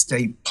says,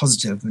 stay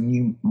positive and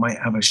you might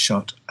have a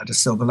shot at a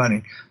silver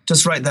lining.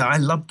 Just right there, I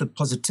love the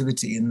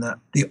positivity and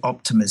the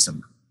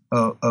optimism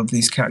of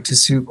these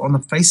characters who, on the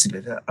face of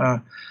it,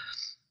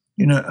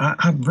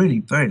 have really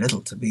very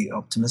little to be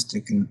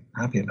optimistic and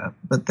happy about.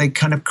 But they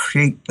kind of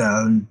create their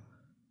own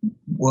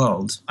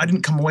world. I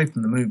didn't come away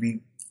from the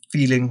movie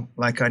feeling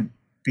like I'd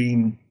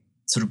been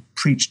sort of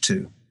preached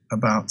to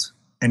about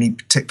any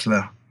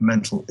particular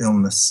mental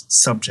illness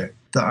subject.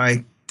 That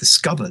I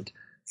discovered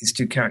these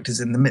two characters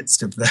in the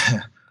midst of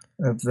their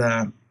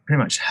pretty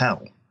much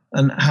hell,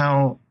 and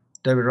how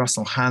David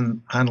Russell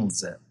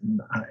handles it.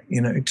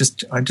 I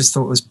just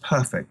thought it was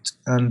perfect,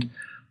 and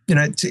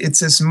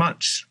it's as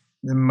much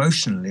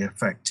emotionally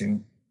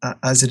affecting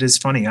as it is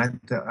funny. I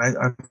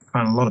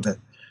found a lot of it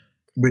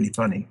really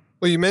funny.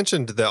 Well, you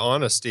mentioned the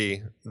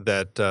honesty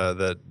that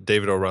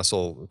David O.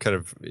 Russell kind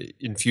of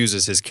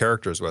infuses his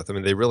characters with. I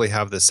mean, they really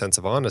have this sense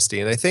of honesty,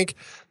 and I think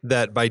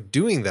that by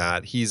doing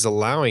that, he's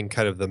allowing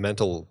kind of the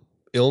mental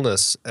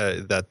illness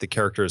that the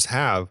characters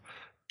have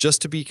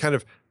just to be kind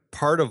of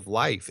part of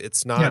life.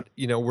 It's not,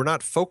 we're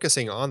not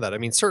focusing on that. I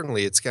mean,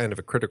 certainly it's kind of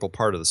a critical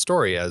part of the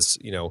story as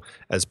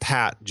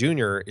Pat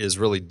Jr. is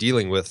really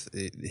dealing with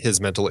his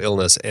mental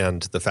illness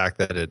and the fact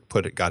that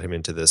it got him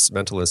into this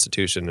mental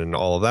institution and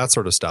all of that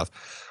sort of stuff.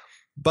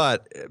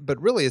 But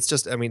really, it's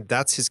just, I mean,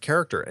 that's his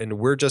character, and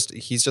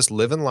he's just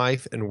living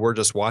life, and we're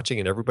just watching,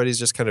 and everybody's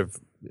just kind of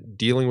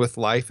dealing with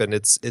life, and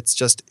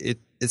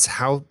it's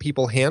how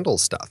people handle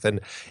stuff, and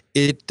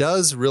it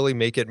does really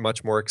make it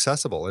much more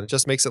accessible, and it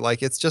just makes it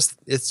like it's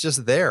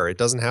just there. It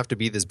doesn't have to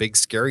be this big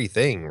scary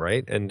thing,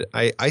 right? And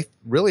I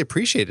really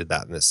appreciated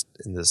that in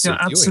this yeah,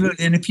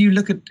 absolutely. And if you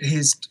look at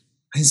his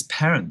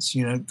parents,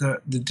 you know,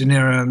 the De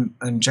Niro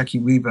and Jackie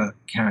Weaver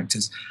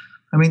characters,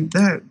 I mean,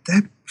 they're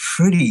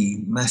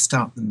pretty messed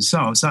up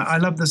themselves. I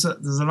love there's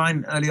a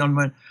line early on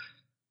when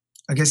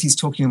I guess he's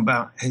talking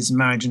about his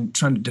marriage and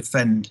trying to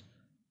defend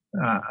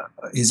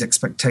his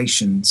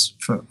expectations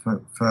for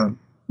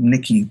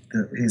Nikki,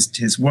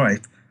 his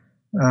wife,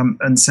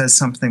 and says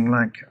something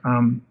like,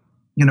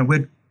 you know,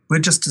 we're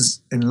just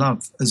as in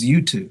love as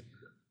you two.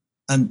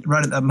 And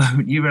right at that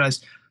moment, you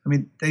realize, I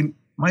mean, they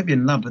might be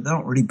in love, but they're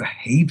not really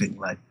behaving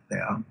like they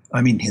are.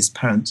 I mean, his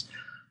parents,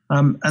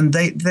 and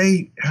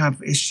they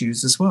have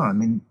issues as well. I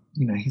mean,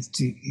 you know, he's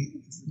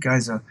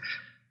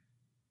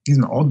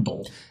an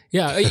oddball.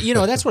 Yeah, you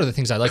know, that's one of the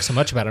things I like so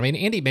much about it. I mean,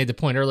 Andy made the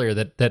point earlier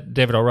that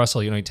David O.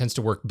 Russell, you know, he tends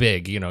to work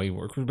big, you know, he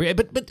works big,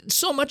 but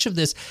so much of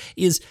this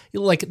is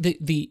like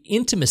the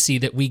intimacy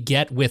that we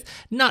get with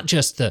not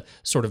just the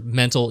sort of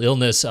mental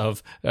illness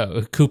of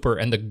Cooper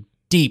and the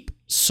deep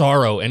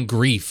sorrow and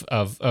grief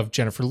of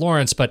Jennifer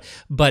Lawrence, but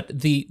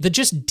the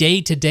just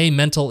day-to-day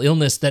mental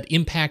illness that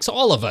impacts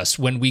all of us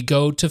when we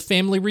go to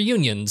family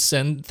reunions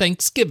and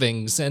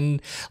Thanksgivings,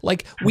 and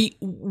like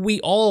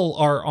we all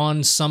are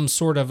on some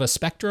sort of a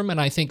spectrum,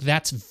 and I think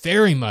that's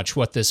very much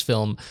what this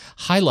film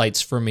highlights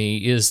for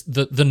me, is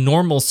the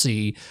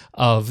normalcy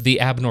of the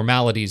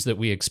abnormalities that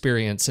we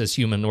experience as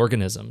human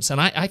organisms. And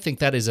I think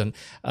that is an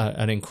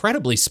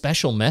incredibly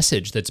special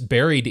message that's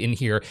buried in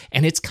here,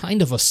 and it's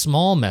kind of a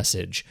small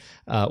message,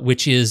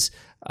 which is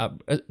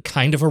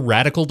kind of a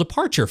radical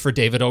departure for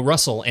David O.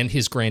 Russell and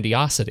his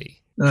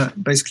grandiosity.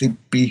 Basically,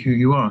 be who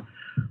you are,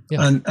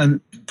 yeah.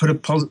 and put a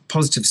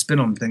positive spin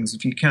on things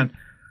if you can.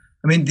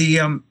 I mean,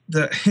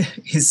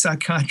 his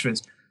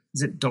psychiatrist,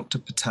 is it Dr.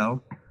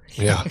 Patel?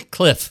 Yeah,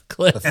 Cliff.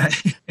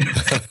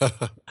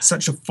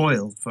 Such a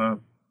foil for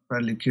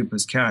Bradley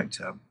Cooper's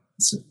character.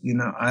 So, you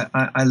know,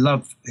 I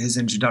love his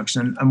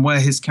introduction and where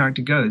his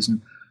character goes,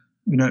 and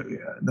you know,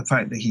 the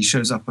fact that he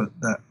shows up at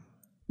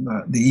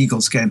the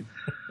Eagles game.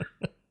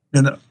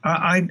 And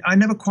I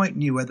never quite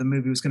knew where the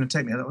movie was going to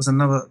take me. That was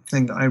another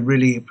thing that I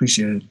really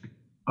appreciated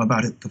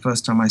about it the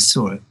first time I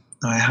saw it.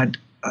 I had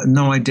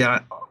no idea.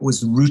 I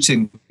was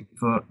rooting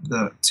for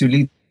the two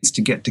leads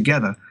to get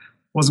together.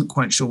 Wasn't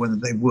quite sure whether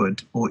they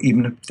would, or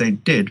even if they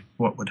did,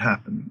 what would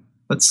happen.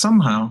 But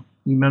somehow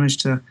he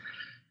managed to,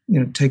 you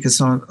know, take us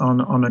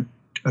on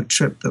a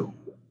trip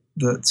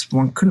that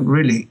one couldn't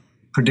really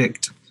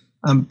predict,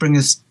 and bring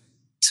us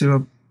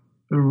to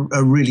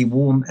a really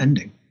warm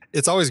ending.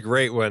 It's always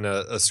great when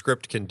a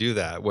script can do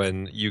that,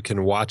 when you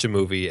can watch a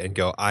movie and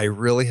go, I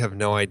really have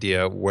no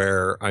idea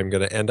where I'm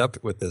going to end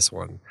up with this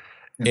one.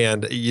 Yeah.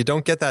 And you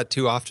don't get that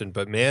too often,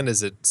 but man,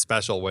 is it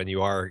special when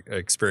you are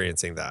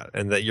experiencing that.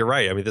 And that you're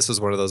right. I mean, this was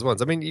one of those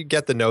ones. I mean, you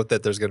get the note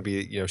that there's going to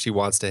be, you know, she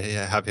wants to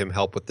have him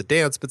help with the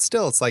dance, but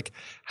still it's like,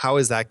 how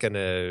is that going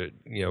to,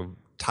 you know,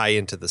 tie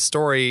into the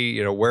story?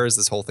 You know, where is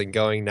this whole thing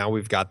going? Now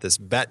we've got this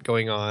bet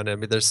going on. I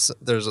mean, there's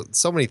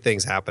so many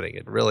things happening.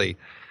 It really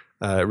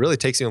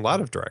takes you in a lot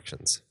of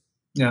directions.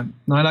 Yeah,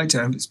 no, I liked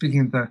it.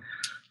 Speaking of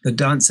the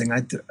dancing,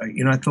 I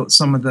thought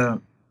some of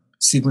the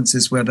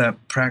sequences where they're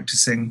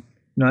practicing,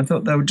 you know, I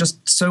thought they were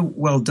just so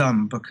well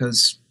done,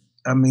 because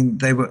I mean,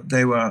 they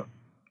were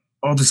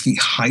obviously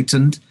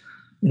heightened.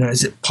 You know,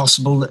 is it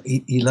possible that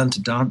he learned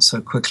to dance so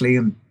quickly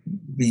and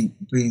be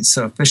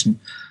so efficient?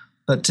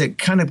 But it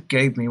kind of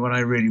gave me what I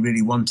really,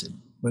 really wanted,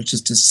 which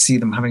is to see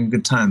them having a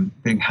good time,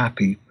 being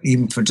happy,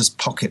 even for just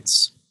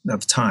pockets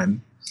of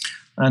time.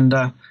 And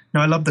I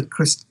love the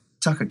Chris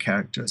Tucker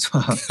character as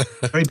well.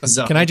 Very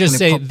bizarre. Can I just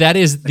say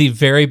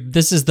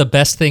this is the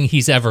best thing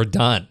he's ever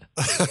done.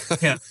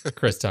 Yeah,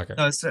 Chris Tucker.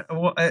 No,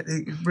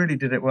 he really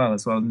did it well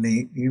as well, and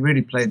he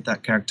really played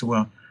that character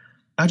well.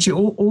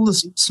 Actually, all the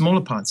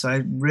smaller parts I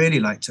really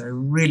liked. I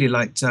really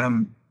liked,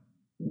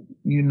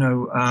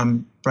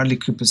 Bradley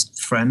Cooper's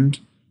friend.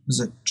 Was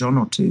it John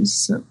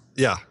Ortiz?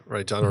 Yeah,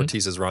 right. John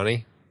Ortiz is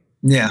Ronnie.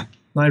 Yeah,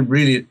 I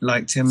really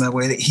liked him, the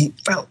way that he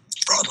felt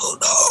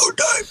throttled.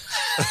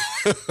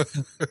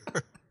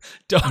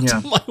 Don't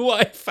tell my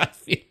wife. I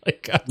feel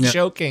like I'm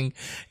joking.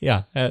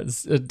 Yeah,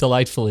 it's a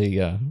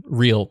delightfully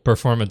real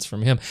performance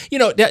from him. You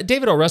know,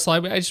 David O. Russell,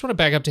 I just want to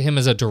back up to him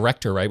as a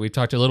director, right? We've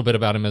talked a little bit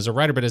about him as a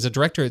writer, but as a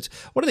director, it's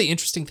one of the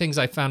interesting things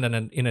I found in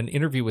an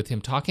interview with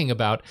him, talking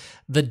about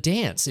the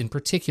dance in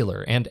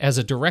particular. And as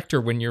a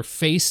director, when you're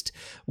faced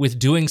with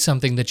doing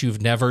something that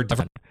you've never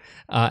done,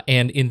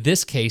 and in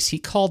this case, he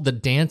called the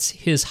dance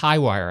his high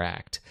wire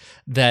act.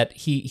 That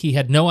he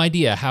had no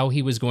idea how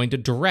he was going to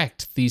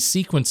direct these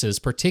sequences,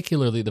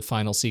 particularly the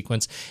final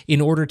sequence,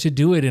 in order to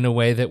do it in a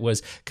way that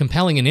was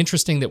compelling and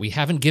interesting, that we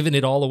haven't given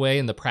it all away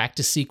in the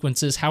practice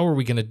sequences. How are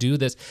we going to do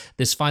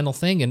this final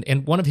thing?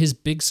 And one of his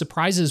big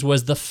surprises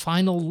was the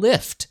final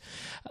lift.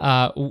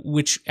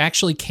 which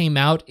actually came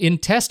out in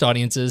test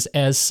audiences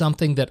as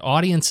something that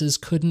audiences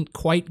couldn't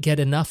quite get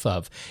enough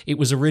of. It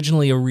was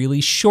originally a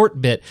really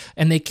short bit,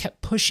 and they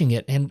kept pushing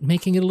it and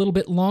making it a little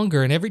bit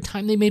longer. And every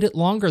time they made it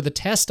longer, the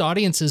test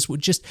audiences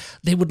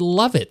they would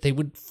love it. They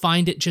would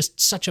find it just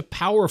such a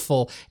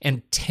powerful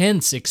and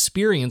tense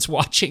experience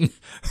watching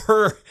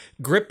her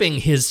gripping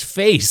his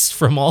face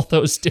from all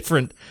those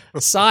different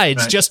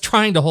sides, just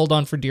trying to hold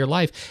on for dear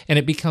life. And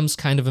it becomes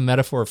kind of a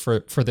metaphor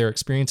for their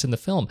experience in the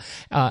film.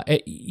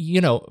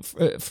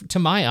 To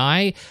my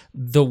eye,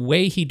 the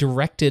way he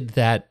directed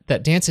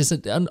that dance is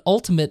an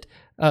ultimate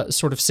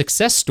sort of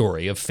success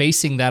story of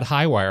facing that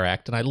high wire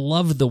act. And I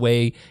love the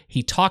way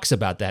he talks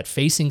about that,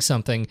 facing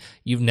something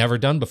you've never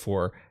done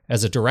before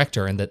as a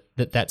director, and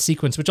that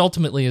sequence, which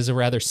ultimately is a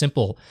rather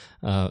simple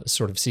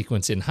sort of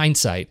sequence in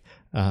hindsight,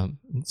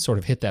 sort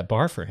of hit that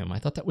bar for him. I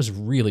thought that was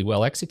really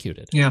well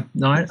executed. Yeah,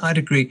 no, I'd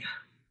agree.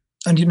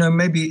 And,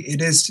 maybe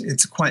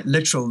it's quite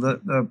literal,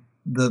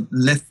 the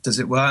lift, as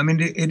it were. I mean,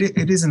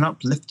 it is an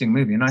uplifting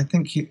movie, and I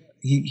think he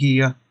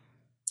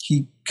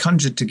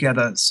conjured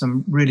together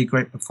some really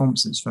great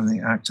performances from the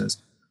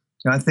actors.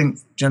 I think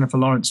Jennifer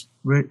Lawrence,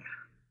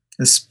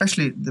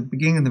 especially at the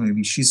beginning of the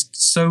movie, she's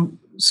so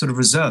sort of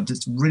reserved.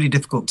 It's really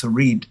difficult to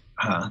read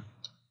her,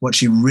 what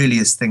she really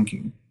is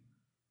thinking.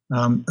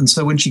 And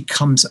so when she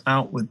comes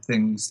out with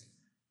things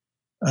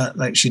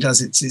like she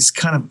does, it's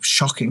kind of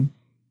shocking.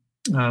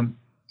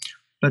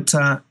 He's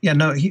a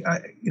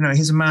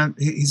man.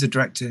 He's a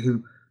director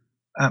who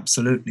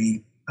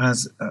absolutely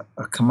has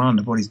a command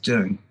of what he's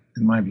doing,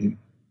 in my view.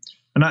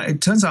 And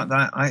it turns out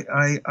that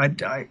I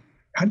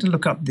had to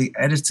look up the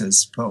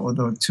editors, or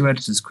the two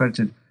editors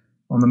credited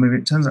on the movie.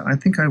 It turns out I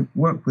think I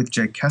worked with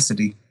Jay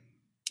Cassidy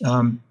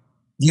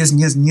years and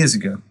years and years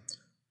ago,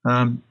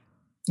 and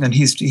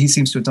he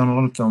seems to have done a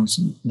lot of films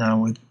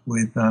now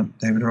with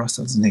David Ross,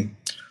 doesn't he?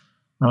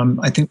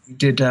 I think we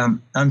did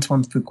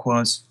Antoine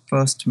Fuqua's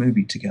first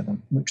movie together,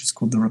 which is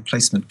called The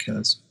Replacement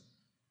Killers.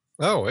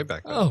 Oh, way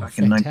back then. Oh, back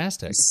fantastic. In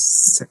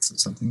 1996 or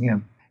something, yeah.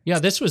 Yeah,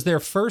 this was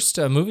their first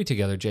movie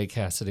together, Jay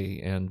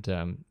Cassidy, and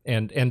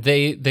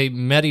they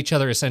met each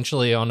other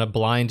essentially on a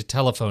blind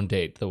telephone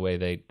date. The way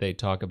they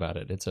talk about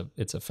it, it's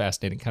a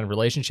fascinating kind of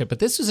relationship. But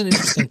this is an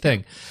interesting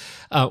thing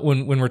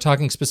when we're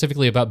talking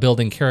specifically about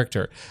building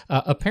character.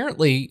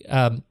 Apparently,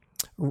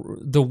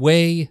 the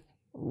way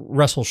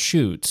Russell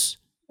shoots,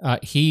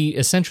 he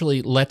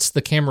essentially lets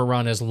the camera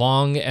run as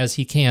long as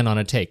he can on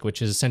a take, which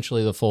is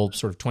essentially the full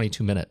sort of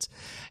 22 minutes,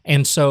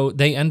 and so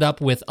they end up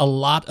with a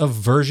lot of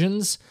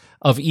versions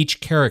of each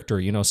character.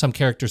 Some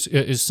characters,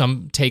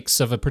 some takes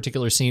of a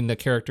particular scene, the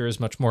character is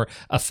much more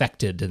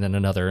affected than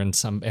another, and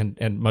some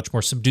and much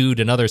more subdued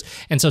in others.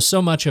 And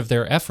so much of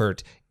their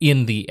effort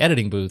in the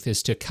editing booth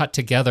is to cut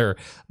together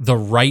the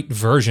right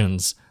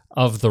versions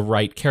of the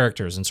right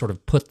characters and sort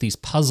of put these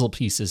puzzle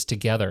pieces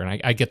together.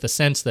 And I get the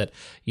sense that,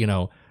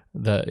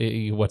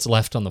 what's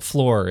left on the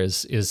floor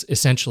is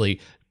essentially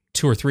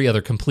 2 or 3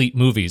 other complete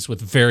movies with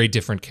very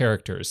different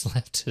characters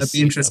left. That'd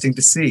be interesting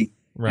to see.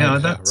 Right.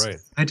 Yeah, right.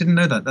 I didn't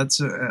know that.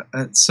 That's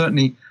it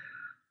certainly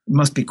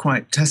must be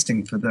quite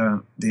testing for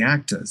the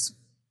actors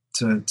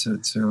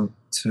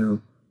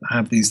to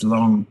have these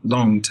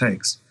long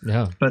takes.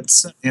 Yeah. But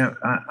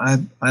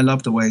I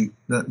love the way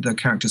the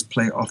characters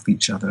play off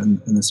each other in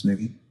this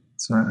movie.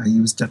 So he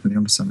was definitely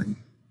onto something.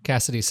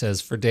 Cassidy says,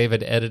 for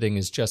David, editing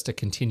is just a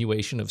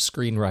continuation of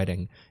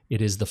screenwriting.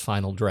 It is the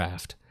final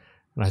draft.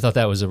 And I thought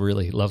that was a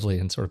really lovely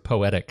and sort of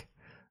poetic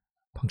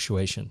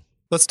punctuation.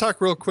 Let's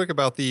talk real quick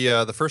about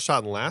the first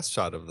shot and last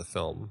shot of the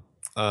film.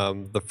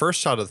 The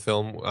first shot of the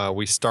film,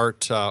 we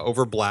start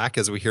over black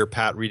as we hear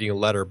Pat reading a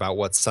letter about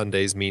what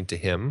Sundays mean to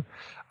him.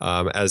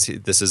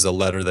 This is a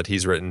letter that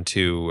he's written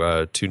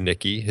to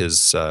Nikki,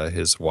 his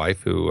wife,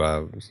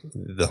 who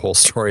the whole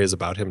story is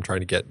about him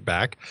trying to get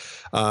back.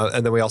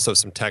 And then we also have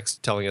some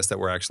text telling us that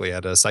we're actually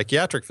at a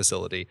psychiatric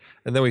facility.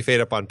 And then we fade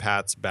up on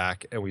Pat's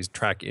back and we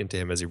track into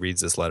him as he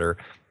reads this letter.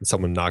 And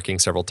someone knocking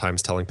several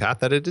times telling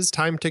Pat that it is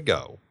time to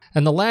go.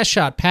 And the last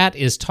shot, Pat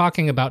is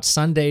talking about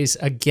Sundays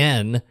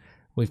again.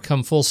 We've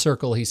come full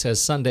circle. He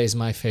says, Sunday's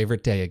my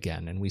favorite day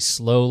again. And we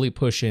slowly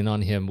push in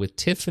on him with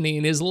Tiffany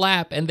in his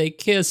lap, and they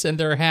kiss, and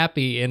they're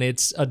happy, and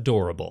it's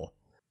adorable.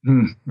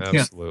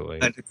 Absolutely.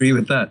 Yeah, I'd agree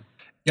with that.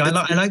 Yeah,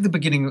 I like the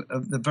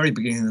very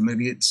beginning of the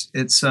movie. It's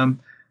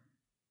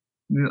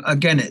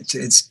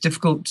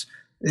difficult.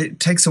 It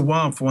takes a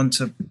while for one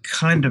to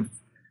kind of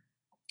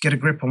get a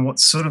grip on what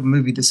sort of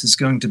movie this is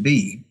going to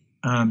be.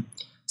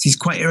 He's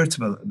quite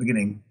irritable at the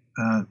beginning,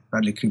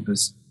 Bradley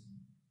Cooper's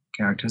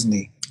character, isn't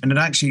he? And it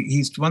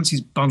actually, once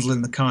he's bundled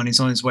in the car and he's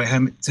on his way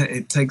home,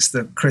 it takes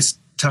the Chris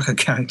Tucker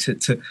character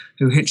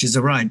who hitches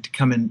a ride to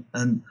come in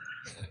and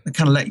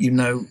kind of let you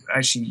know,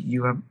 actually,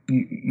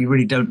 you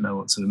really don't know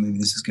what sort of movie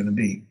this is going to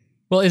be.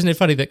 Well, isn't it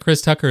funny that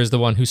Chris Tucker is the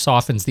one who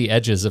softens the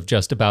edges of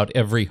just about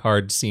every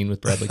hard scene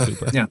with Bradley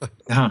Cooper? Yeah.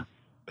 Uh-huh.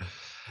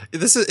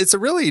 It's a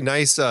really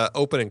nice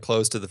open and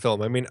close to the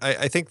film. I mean,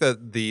 I think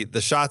that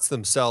the shots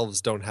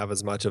themselves don't have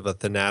as much of a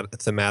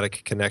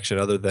thematic connection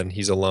other than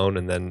he's alone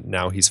and then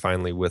now he's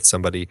finally with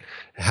somebody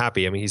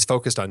happy. I mean, he's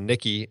focused on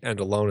Nikki and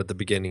alone at the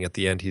beginning. At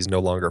the end, he's no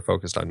longer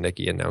focused on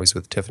Nikki and now he's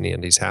with Tiffany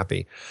and he's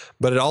happy.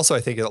 But it also,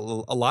 I think a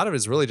lot of it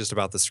is really just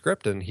about the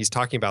script, and he's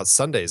talking about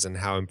Sundays and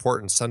how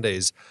important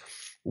Sundays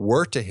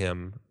were to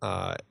him,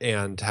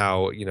 and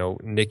how, you know,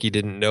 Nikki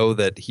didn't know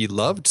that he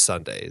loved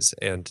Sundays,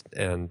 and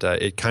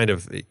it kind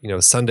of, you know,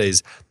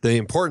 Sundays, the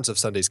importance of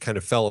Sundays kind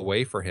of fell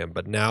away for him.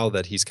 But now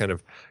that he's kind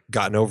of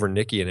gotten over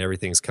Nikki and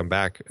everything's come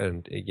back,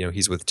 and you know,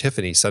 he's with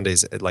Tiffany,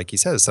 Sundays, like he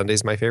says,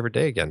 Sunday's my favorite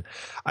day again.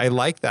 I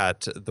like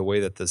that, the way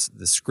that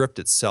the script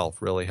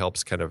itself really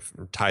helps kind of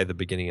tie the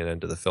beginning and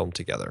end of the film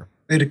together.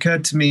 It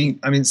occurred to me,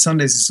 I mean,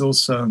 Sundays is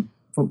also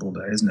football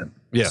day, isn't it?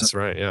 Yes, so,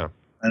 right, yeah.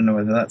 I don't know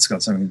whether that's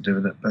got something to do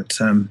with it, but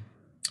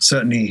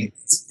certainly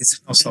it's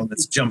a household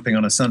that's jumping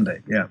on a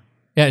Sunday. Yeah.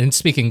 Yeah, and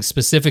speaking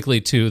specifically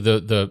to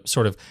the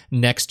sort of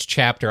next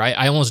chapter,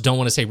 I almost don't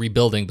want to say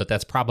rebuilding, but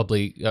that's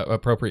probably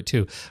appropriate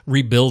too.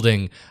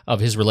 Rebuilding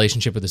of his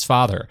relationship with his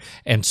father,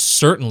 and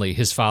certainly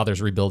his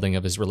father's rebuilding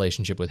of his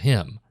relationship with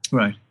him.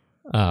 Right.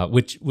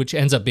 Which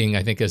ends up being,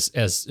 I think,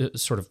 as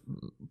sort of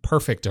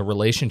perfect a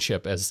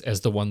relationship as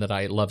the one that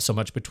I love so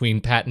much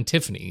between Pat and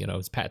Tiffany. You know,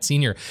 it's Pat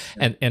Sr.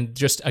 and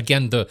just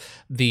again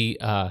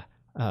the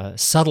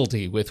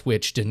subtlety with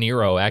which De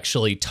Niro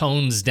actually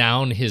tones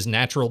down his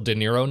natural De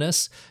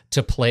Niro-ness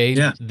to play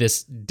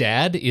this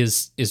dad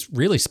is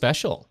really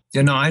special.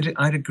 Yeah, no,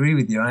 I'd agree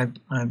with you.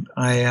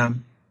 I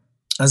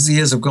as the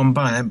years have gone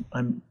by,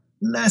 I'm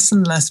less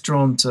and less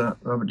drawn to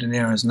Robert De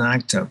Niro as an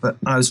actor, but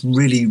I was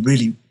really,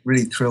 really,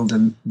 really thrilled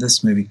in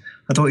this movie.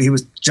 I thought he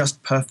was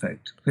just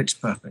perfect,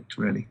 pitch perfect,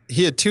 really.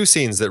 He had two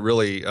scenes that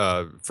really,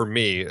 for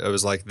me, it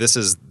was like, this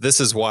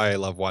is why I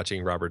love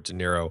watching Robert De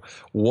Niro.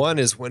 One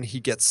is when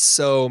he gets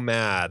so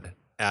mad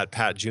at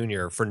Pat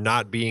Jr. for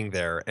not being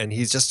there, and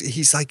he's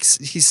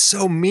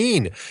so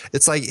mean.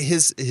 It's like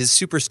his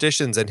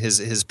superstitions and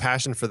his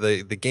passion for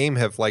the game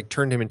have like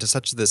turned him into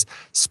such this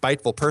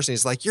spiteful person.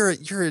 He's like, you're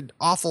an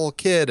awful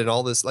kid, and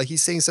all this, like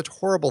he's saying such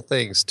horrible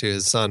things to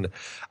his son.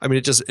 I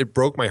mean, it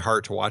broke my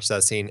heart to watch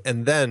that scene.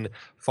 And then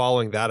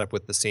following that up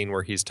with the scene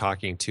where he's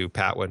talking to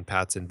Pat when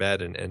Pat's in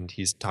bed, and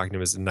he's talking to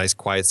him, as a nice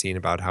quiet scene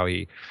about how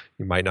he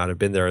might not have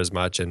been there as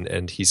much,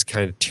 and he's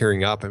kind of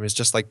tearing up. I mean, it's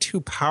just like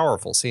two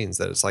powerful scenes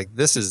that it's like,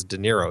 this is De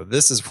Niro.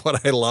 This is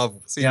what I love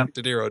seeing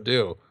De Niro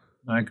do.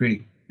 I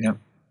agree. Yeah.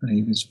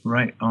 He was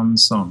right on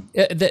song.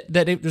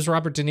 That it was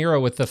Robert De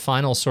Niro with the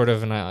final sort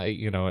of, and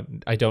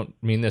I don't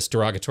mean this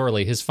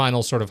derogatorily, his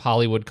final sort of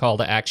Hollywood call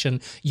to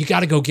action. You got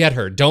to go get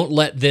her. Don't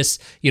let this,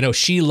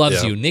 she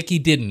loves you. Nikki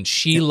didn't.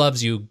 She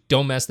loves you.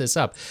 Don't mess this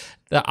up.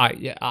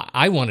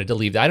 I wanted to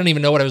leave. I don't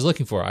even know what I was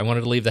looking for. I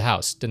wanted to leave the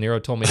house. De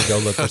Niro told me to go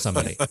look for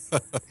somebody.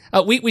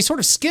 We sort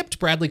of skipped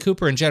Bradley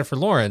Cooper and Jennifer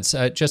Lawrence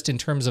just in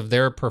terms of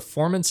their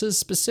performances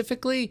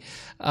specifically,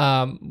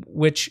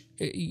 which,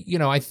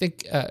 I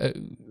think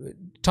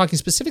talking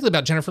specifically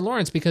about Jennifer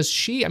Lawrence, because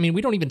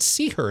we don't even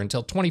see her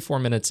until 24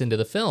 minutes into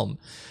the film.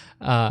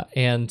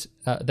 And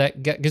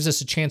that gives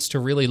us a chance to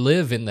really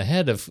live in the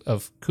head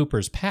of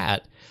Cooper's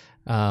Pat.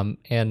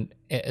 And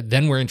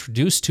then we're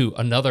introduced to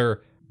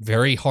another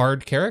very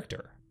hard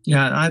character.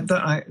 Yeah,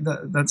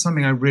 that's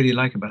something I really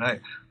like about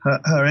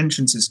her. Her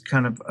entrance is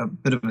kind of a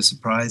bit of a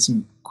surprise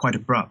and quite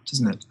abrupt,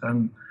 isn't it?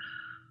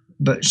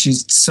 But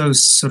she's so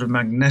sort of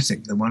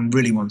magnetic that one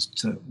really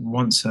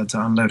wants her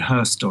to unload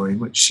her story,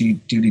 which she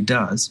duly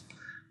does.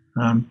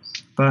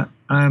 But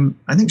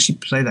I think she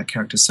played that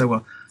character so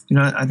well.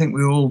 I think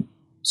we were all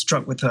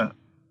struck with her.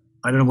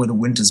 I don't know whether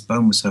Winter's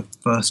Bone was her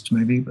first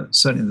movie, but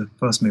certainly the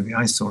first movie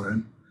I saw her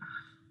in.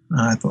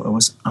 I thought it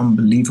was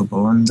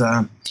unbelievable. And,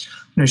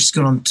 she's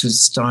gone on to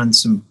star in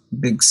some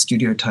big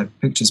studio type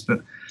pictures,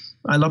 but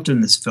I loved her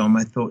in this film.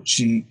 I thought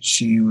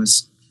she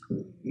was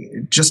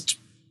just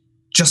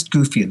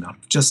goofy enough,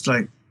 just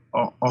like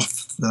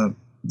off the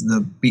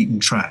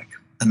beaten track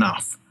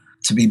enough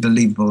to be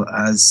believable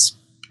as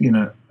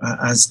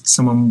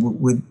someone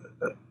with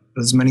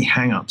as many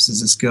hang-ups as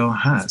this girl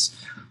has,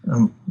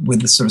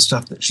 with the sort of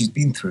stuff that she's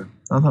been through.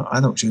 I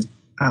thought she was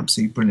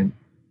absolutely brilliant.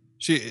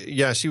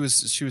 She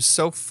was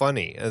so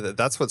funny.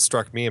 That's what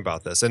struck me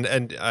about this.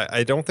 And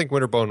I don't think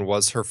Winterbone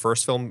was her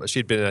first film.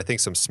 She'd been in, I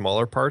think, some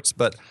smaller parts,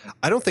 but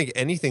I don't think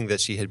anything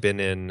that she had been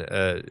in,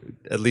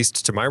 at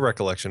least to my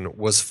recollection,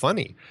 was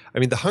funny. I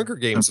mean, The Hunger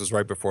Games was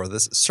right before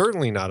this.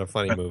 Certainly not a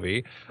funny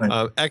movie.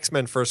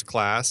 X-Men First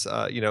Class,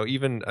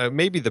 even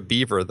maybe The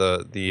Beaver,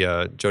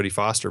 the Jodie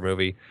Foster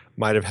movie,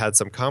 might have had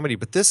some comedy.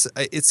 But this,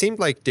 it seemed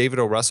like David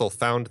O. Russell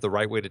found the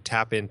right way to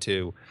tap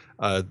into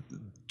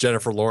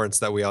Jennifer Lawrence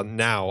that we all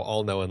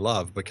know and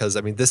love, because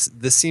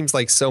this seems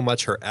like so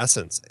much her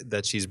essence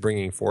that she's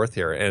bringing forth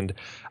here. And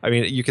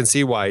you can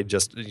see why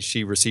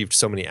she received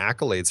so many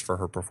accolades for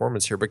her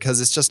performance here,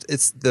 because it's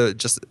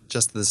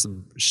this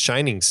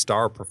shining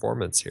star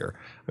performance here.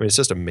 It's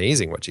just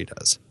amazing what she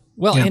does.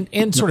 Well,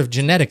 and sort of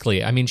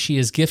genetically. I mean, she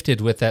is gifted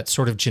with that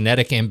sort of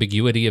genetic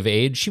ambiguity of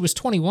age. She was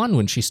 21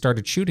 when she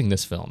started shooting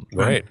this film.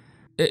 Right.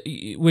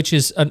 Which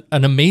is an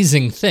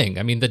amazing thing.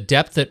 I mean, the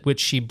depth at which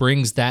she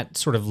brings that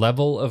sort of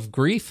level of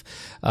grief,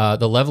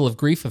 the level of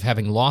grief of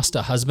having lost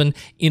a husband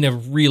in a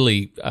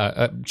really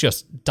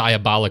just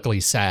diabolically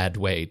sad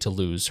way to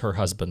lose her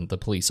husband, the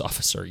police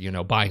officer,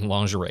 buying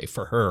lingerie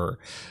for her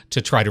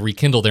to try to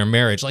rekindle their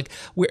marriage. Like,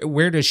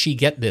 where does she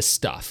get this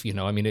stuff?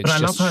 I mean, it's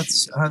but I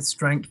just... love her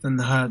strength and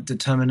her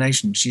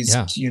determination. She's,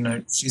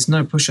 she's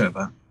no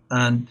pushover.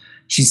 And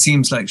she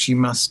seems like she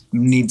must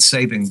need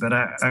saving, but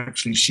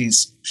actually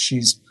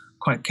she's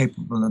quite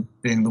capable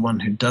of being the one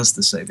who does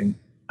the saving.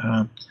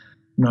 I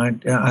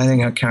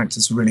think her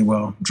character's really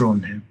well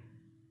drawn here.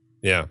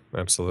 Yeah,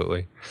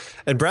 absolutely.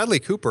 And Bradley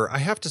Cooper, I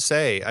have to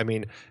say, I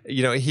mean,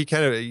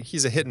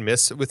 he's a hit and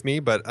miss with me,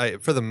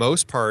 but for the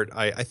most part,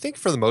 I think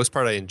for the most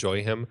part I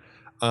enjoy him.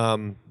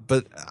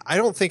 But I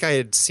don't think I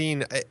had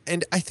seen,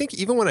 and I think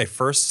even when I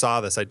first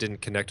saw this, I didn't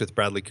connect with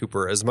Bradley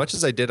Cooper as much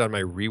as I did on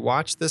my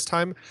rewatch this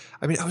time.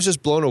 I mean, I was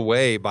just blown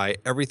away by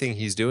everything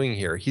he's doing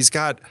here. He's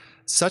got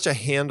such a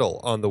handle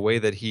on the way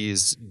that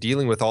he's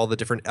dealing with all the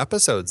different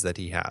episodes that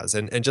he has,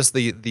 and just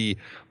the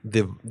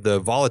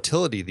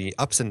volatility, the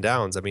ups and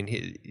downs. I mean,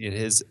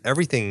 his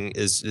everything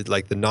is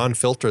like the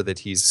non-filter that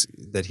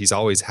he's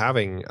always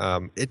having.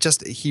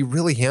 He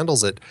really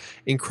handles it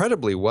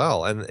incredibly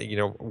well. And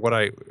what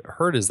I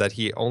heard is that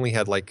he only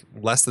had like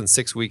less than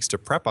 6 weeks to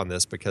prep on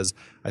this, because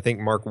I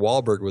think Mark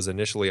Wahlberg was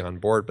initially on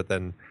board, but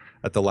then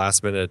at the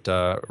last minute,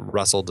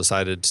 Russell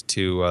decided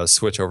to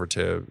switch over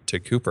to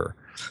Cooper.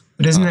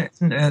 But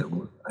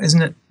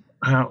isn't it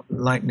how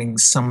lightning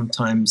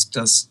sometimes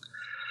does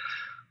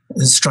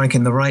strike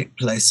in the right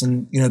place?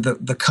 And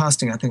the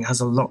casting, I think, has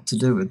a lot to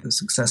do with the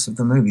success of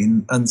the movie.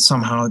 And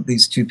somehow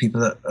these two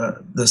people at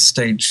the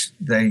stage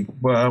they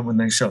were when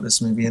they shot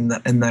this movie in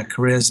their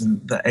careers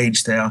and the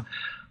age they are.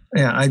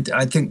 Yeah,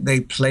 I think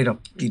they played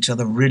up each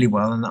other really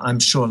well, and I'm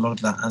sure a lot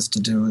of that has to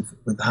do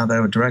with how they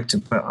were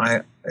directed.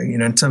 But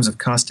in terms of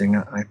casting,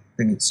 I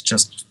think it's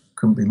just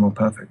couldn't be more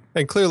perfect.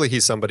 And clearly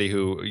he's somebody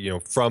who,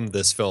 from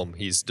this film,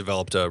 he's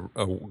developed a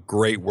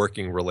great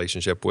working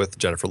relationship with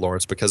Jennifer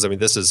Lawrence, because, I mean,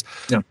 this is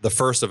the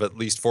first of at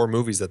least 4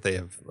 movies that they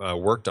have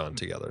worked on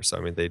together. So,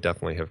 I mean, they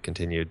definitely have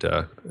continued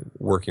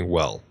working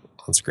well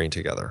on screen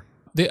together.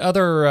 The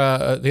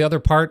other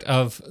part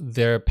of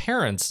their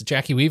parents,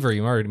 Jackie Weaver,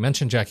 you already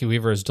mentioned Jackie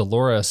Weaver as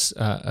Dolores,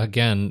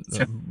 again,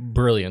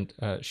 brilliant.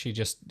 She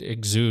just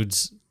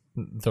exudes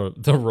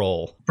the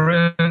role.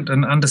 Brilliant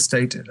and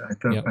understated.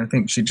 I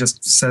think she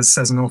just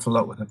says an awful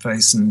lot with her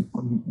face and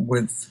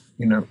with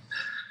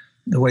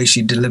the way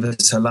she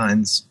delivers her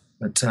lines.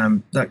 But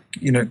that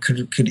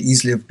could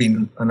easily have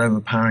been an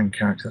overpowering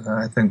character.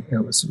 I think it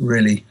was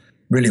really,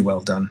 really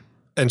well done.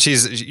 And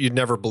you'd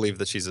never believe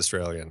that she's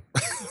Australian.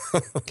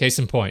 Case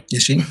in point.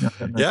 Is she?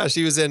 Yeah,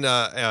 she was in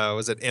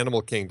was it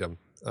Animal Kingdom?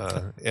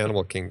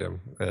 Animal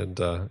Kingdom, and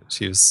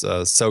she was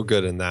so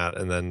good in that.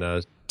 And then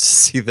to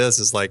see this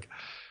is like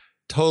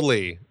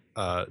totally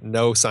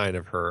no sign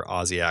of her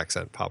Aussie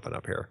accent popping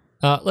up here.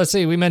 Let's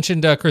see. We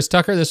mentioned Chris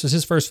Tucker. This was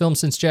his first film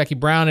since Jackie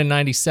Brown in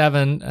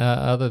 '97,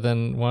 other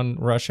than one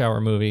Rush Hour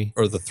movie,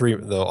 or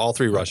all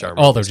three Rush Hour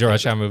movies. All the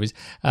Rush Hour movies,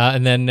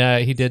 and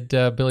then he did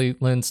Billy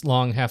Lynn's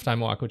Long Halftime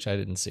Walk, which I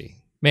didn't see.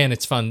 Man,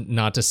 it's fun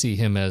not to see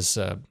him as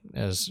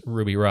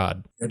Ruby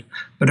Rod. Good.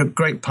 But a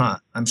great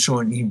part. I'm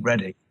sure he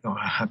read it. Oh,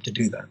 I have to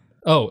do that.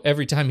 Oh,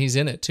 every time he's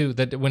in it, too.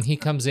 That when he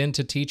comes in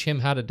to teach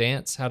him how to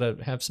dance, how to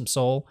have some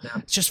soul,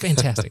 it's just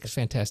fantastic. It's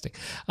fantastic.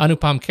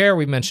 Anupam Kher,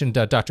 we mentioned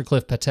Dr.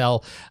 Cliff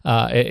Patel.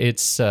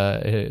 It's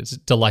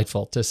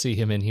delightful to see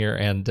him in here,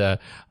 and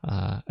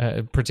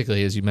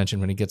particularly, as you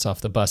mentioned, when he gets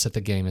off the bus at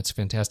the game, it's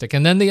fantastic.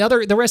 And then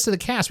the rest of the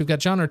cast, we've got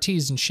John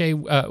Ortiz and Shea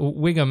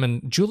Wiggum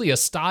and Julia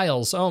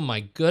Stiles. Oh, my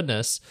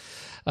goodness.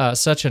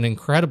 Such an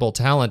incredible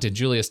talent in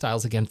Julia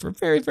Stiles again for a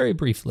very, very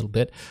brief little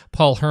bit.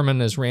 Paul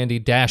Herman as Randy,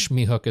 Dash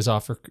Mihok as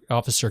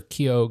Officer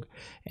Keogh,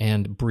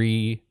 and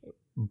Bree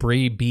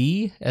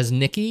B as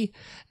Nikki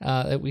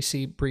that we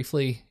see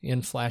briefly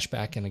in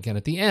flashback and again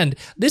at the end.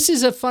 This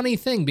is a funny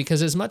thing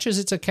because as much as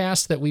it's a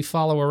cast that we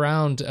follow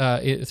around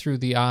through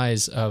the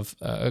eyes of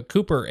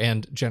Cooper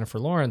and Jennifer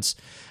Lawrence,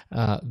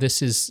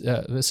 this is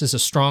a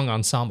strong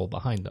ensemble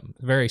behind them.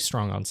 Very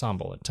strong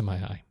ensemble to my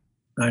eye.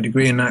 I'd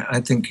agree, and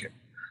I think.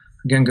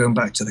 Again, going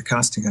back to the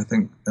casting, I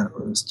think that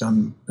was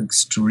done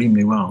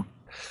extremely well.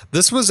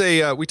 This was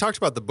we talked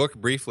about the book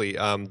briefly.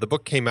 The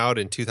book came out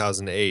in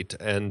 2008,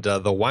 and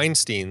the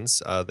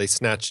Weinsteins, they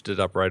snatched it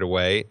up right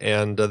away.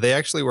 And they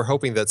actually were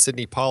hoping that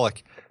Sidney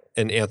Pollack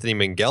and Anthony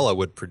Minghella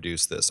would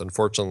produce this.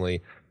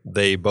 Unfortunately,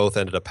 they both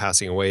ended up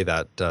passing away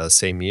that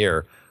same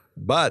year.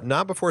 But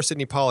not before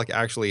Sidney Pollack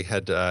actually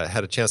had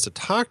a chance to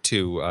talk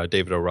to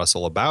David O.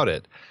 Russell about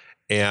it.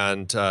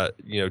 and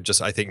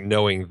just I think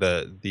knowing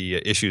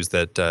the issues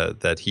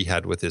that he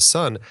had with his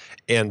son,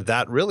 and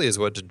that really is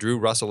what drew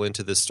Russell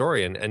into this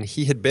story, and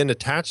he had been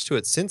attached to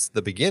it since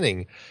the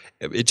beginning.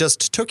 It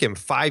just took him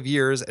 5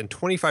 years and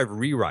 25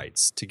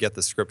 rewrites to get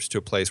the script to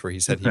a place where he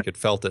said he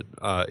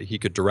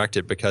could direct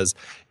it, because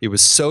it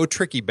was so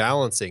tricky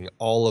balancing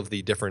all of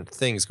the different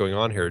things going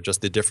on here,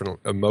 just the different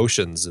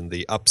emotions and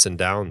the ups and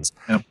downs.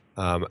 Yep.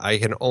 I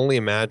can only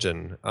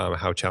imagine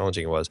how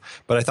challenging it was.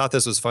 But I thought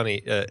this was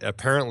funny.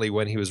 Apparently,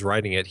 when he was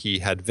writing it, he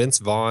had Vince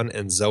Vaughn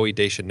and Zooey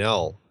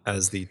Deschanel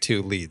as the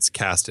two leads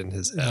cast in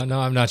his head. No,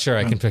 I'm not sure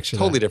I can picture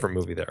totally that. different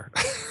movie there.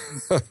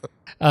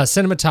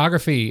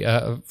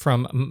 Cinematography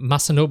from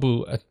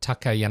Masanobu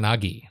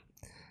Takayanagi.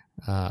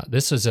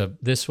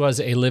 This was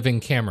a living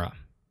camera.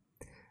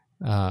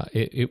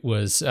 It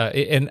was,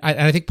 and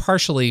I think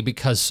partially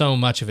because so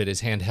much of it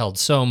is handheld,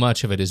 so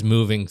much of it is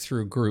moving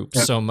through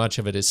groups, so much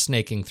of it is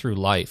snaking through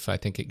life. I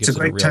think it gives it's a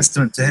great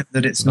testament to him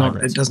that it's not.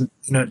 It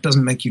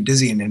doesn't make you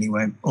dizzy in any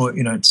way, or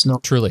it's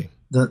not. Truly,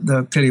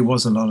 there clearly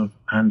was a lot of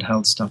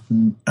handheld stuff,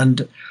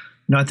 and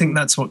I think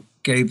that's what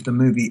gave the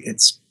movie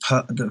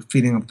the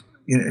feeling of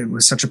it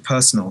was such a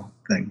personal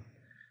thing.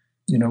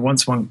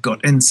 Once one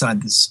got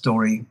inside the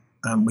story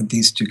with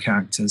these two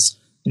characters,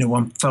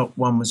 one felt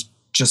one was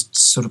just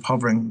sort of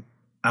hovering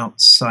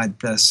outside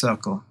their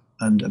circle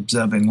and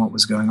observing what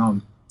was going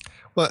on.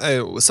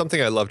 Well,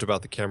 something I loved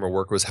about the camera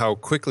work was how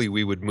quickly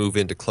we would move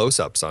into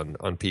close-ups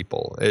on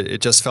people. It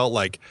just felt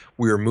like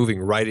we were moving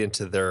right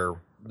into their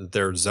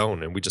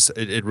zone, and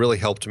it really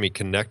helped me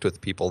connect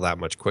with people that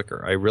much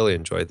quicker. I really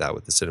enjoyed that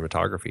with the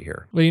cinematography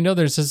here. Well,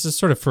 there's this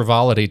sort of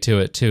frivolity to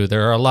it too.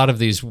 There are a lot of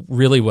these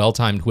really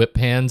well-timed whip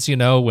pans,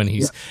 when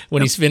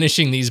he's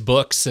finishing these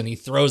books and he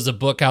throws the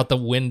book out the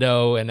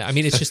window, and I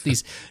mean it's just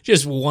these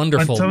just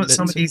whammy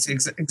some of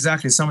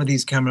these some of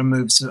these camera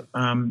moves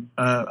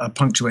are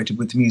punctuated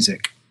with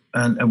music,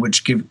 and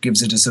which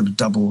gives it a sort of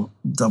double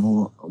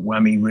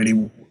whammy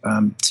really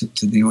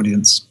to the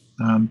audience.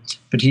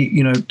 But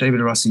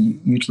David Russell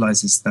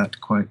utilizes that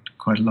quite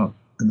a lot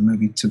in the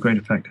movie to great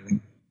effect, I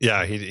think.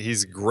 Yeah,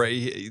 he's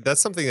great.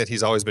 That's something that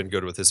he's always been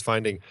good with, is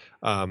finding.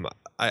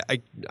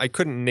 I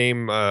couldn't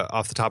name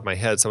off the top of my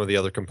head some of the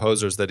other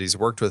composers that he's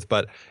worked with,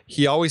 but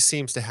he always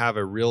seems to have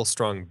a real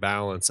strong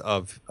balance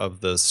of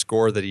the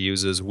score that he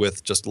uses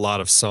with just a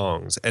lot of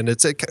songs, and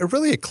it's a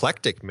really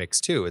eclectic mix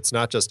too. It's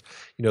not just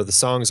the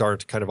songs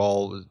aren't kind of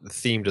all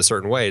themed a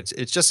certain way.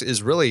 It just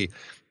is really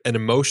an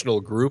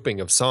emotional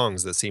grouping of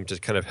songs that seem to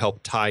kind of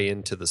help tie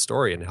into the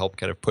story and help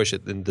kind of push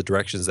it in the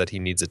directions that he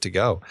needs it to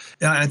go.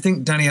 Yeah, I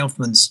think Danny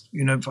Elfman's,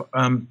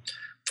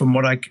 from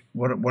what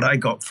I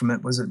got from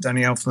it was that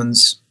Danny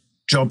Elfman's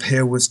job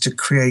here was to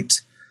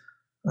create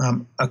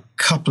a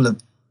couple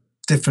of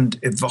different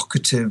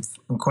evocative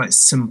and quite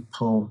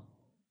simple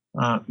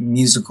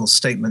musical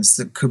statements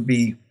that could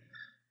be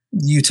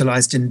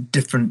utilized in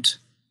different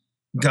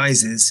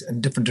guises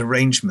and different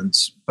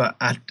arrangements, but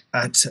at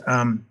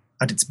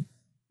its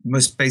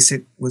most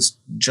basic was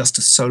just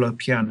a solo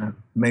piano,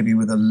 maybe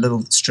with a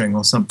little string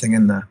or something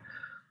in there.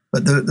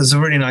 But there's a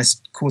really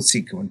nice chord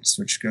sequence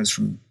which goes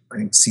from, I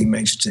think, C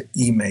major to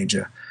E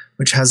major,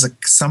 which has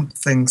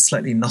something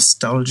slightly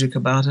nostalgic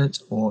about it,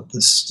 or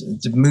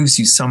it moves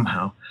you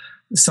somehow.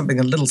 There's something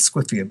a little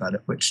squiffy about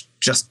it, which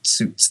just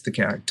suits the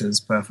characters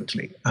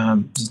perfectly.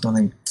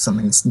 There's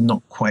something's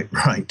not quite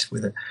right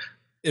with it.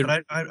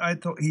 But I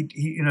thought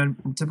he in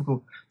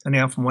typical Danny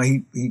Elfman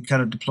way, he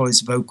kind of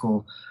deploys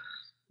vocal.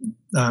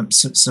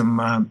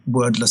 Some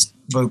wordless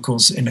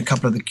vocals in a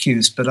couple of the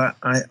cues, but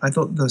I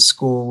thought the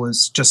score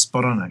was just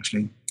spot on,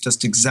 actually,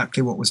 just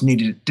exactly what was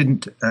needed. It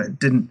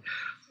didn't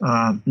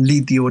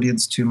lead the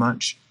audience too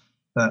much.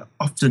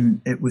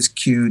 Often it was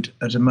cued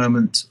at a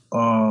moment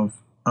of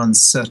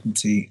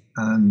uncertainty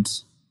and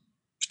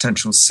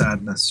potential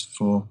sadness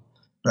for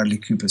Bradley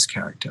Cooper's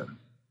character,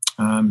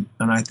 and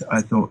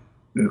I thought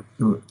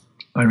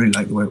I really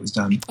like the way it was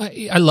done.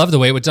 I love the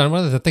way it was done.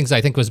 One of the things I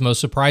think was most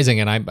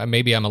surprising, and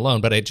maybe I'm alone,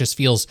 but it just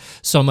feels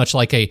so much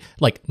like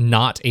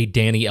not a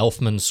Danny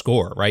Elfman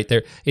score, right?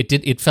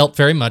 It felt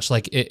very much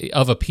like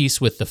of a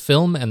piece with the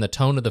film and the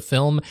tone of the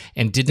film,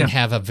 and didn't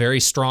have a very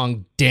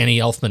strong Danny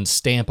Elfman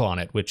stamp on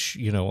it, which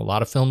a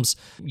lot of films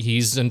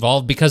he's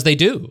involved because they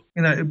do.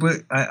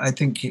 I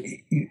think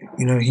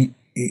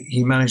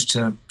he managed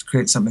to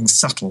create something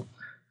subtle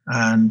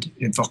and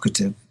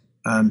evocative,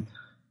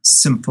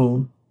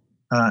 simple.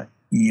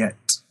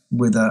 Yet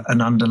with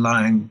an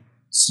underlying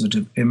sort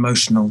of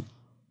emotional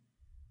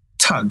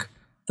tug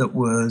that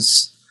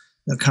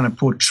kind of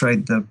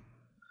portrayed the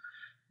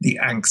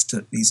angst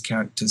that these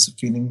characters are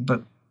feeling.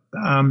 But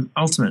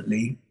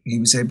ultimately, he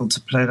was able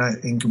to play it. I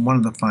think in one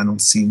of the final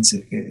scenes,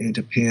 it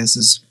appears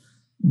as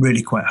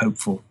really quite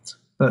hopeful.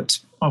 But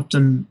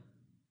often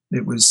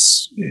it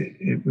was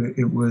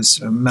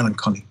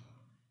melancholy.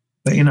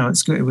 But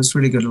it's good. It was a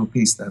really good little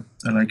piece, though.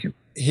 I like it.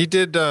 He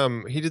did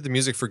the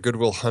music for Good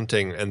Will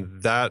Hunting,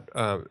 and that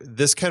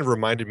this kind of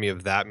reminded me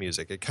of that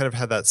music. It kind of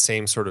had that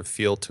same sort of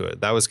feel to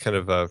it. That was kind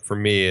of for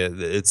me,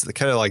 it's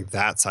kind of like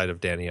that side of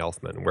Danny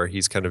Elfman, where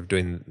he's kind of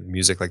doing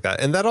music like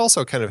that, and that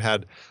also kind of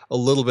had a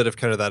little bit of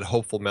kind of that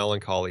hopeful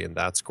melancholy in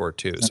that score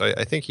too. So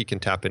I think he can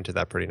tap into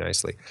that pretty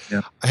nicely.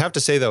 Yeah. I have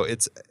to say though,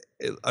 it's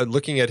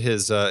looking at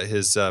his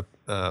list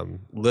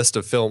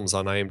of films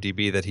on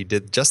IMDb that he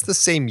did just the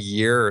same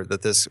year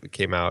that this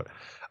came out.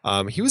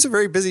 He was a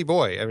very busy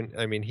boy.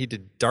 I mean, he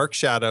did Dark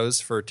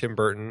Shadows for Tim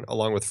Burton,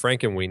 along with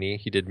Frankenweenie.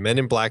 He did Men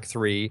in Black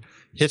 3,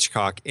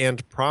 Hitchcock,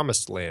 and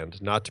Promised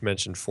Land, not to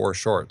mention 4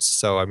 shorts.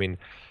 So, I mean,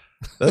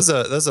 that's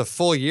a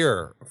full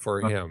year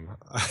for him.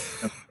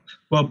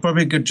 Well,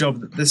 probably a good job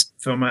that this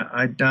film,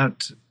 I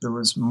doubt there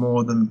was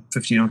more than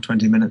 15 or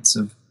 20 minutes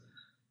of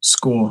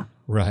score.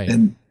 Right.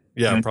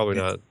 Probably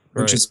not.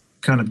 Which is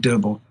kind of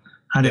doable.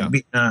 Had it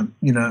been,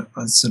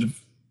 a sort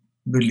of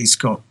Ridley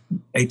Scott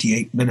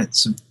 88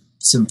 minutes of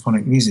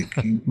symphonic music,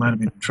 he might have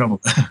been in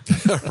trouble.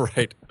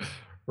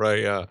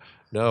 Right, yeah.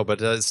 No,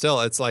 but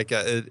still, it's like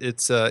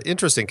it's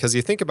interesting because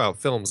you think about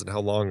films and how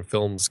long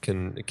films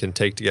can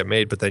take to get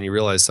made, but then you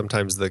realize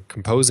sometimes the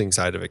composing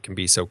side of it can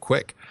be so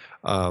quick.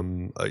 I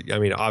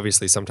mean,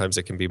 obviously, sometimes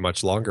it can be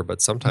much longer, but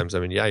sometimes,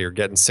 you're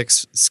getting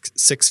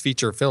six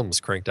feature films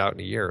cranked out in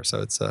a year,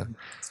 so it's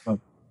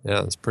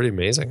pretty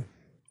amazing.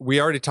 We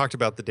already talked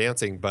about the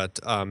dancing, but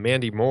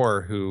Mandy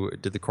Moore, who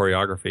did the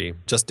choreography,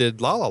 just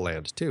did La La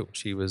Land too.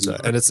 She was,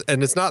 and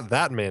it's not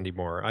that Mandy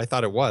Moore. I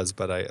thought it was,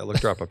 but I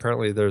looked her up.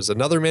 Apparently, there's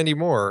another Mandy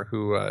Moore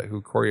who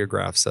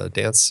choreographs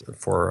dance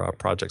for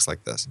projects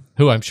like this.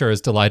 Who I'm sure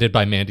is delighted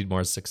by Mandy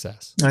Moore's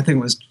success. I think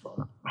it was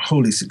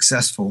wholly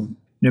successful,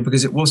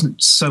 because it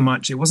wasn't so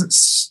much. It wasn't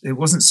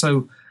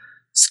so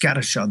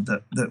scattershot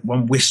that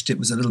one wished it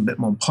was a little bit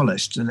more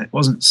polished, and it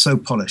wasn't so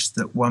polished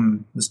that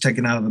one was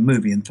taken out of the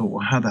movie and thought,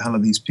 well, how the hell are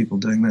these people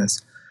doing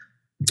this?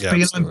 Yeah,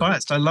 but I'm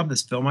biased. I love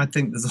this film. I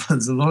think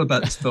there's a lot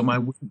about this film I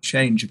wouldn't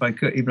change if I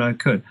could, even if I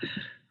could.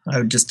 I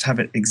would just have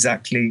it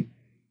exactly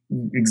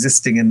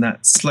existing in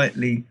that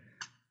slightly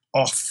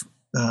off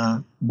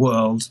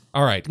world.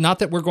 All right. Not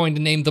that we're going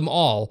to name them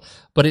all,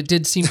 but it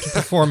did seem to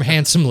perform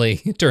handsomely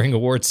during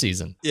award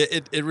season.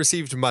 It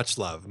received much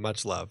love.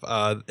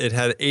 It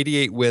had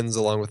 88 wins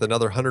along with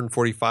another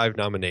 145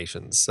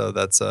 nominations. So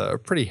that's a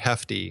pretty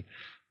hefty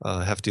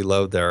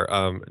load there.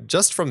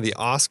 Just from the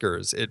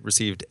Oscars, it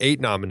received 8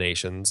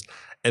 nominations,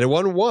 and it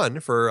won 1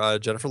 for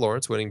Jennifer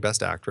Lawrence winning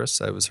Best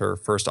Actress. It was her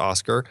first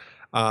Oscar.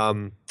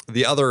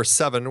 The other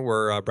 7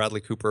 were Bradley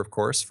Cooper, of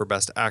course, for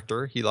Best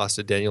Actor. He lost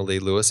to Daniel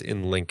Day-Lewis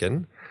in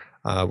Lincoln,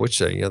 which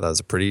that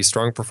was a pretty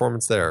strong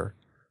performance there.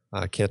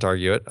 Can't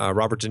argue it.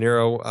 Robert De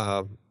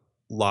Niro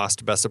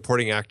lost Best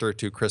Supporting Actor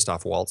to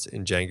Christoph Waltz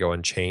in Django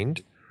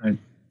Unchained.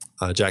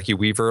 Right. Jackie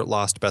Weaver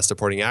lost Best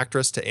Supporting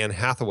Actress to Anne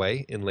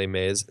Hathaway in Les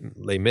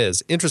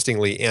Mis.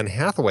 Interestingly, Anne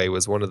Hathaway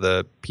was one of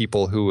the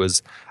people who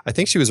I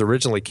think she was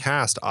originally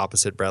cast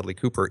opposite Bradley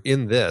Cooper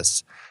in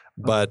this,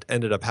 but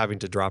ended up having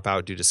to drop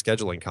out due to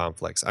scheduling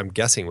conflicts, I'm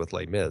guessing with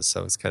Les Mis.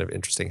 So it's kind of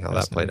interesting how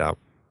that played out.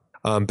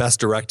 Best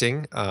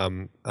Directing,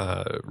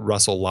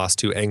 Russell lost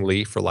to Ang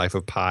Lee for Life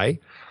of Pi.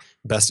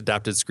 Best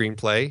Adapted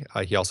Screenplay,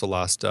 he also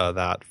lost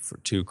that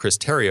to Chris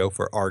Terrio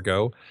for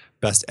Argo.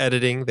 Best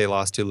Editing, they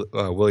lost to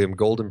William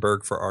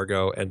Goldenberg for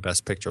Argo, and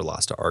Best Picture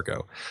lost to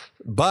Argo.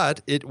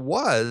 But it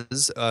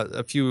was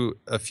a few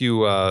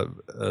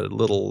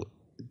little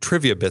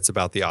trivia bits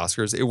about the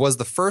Oscars. It was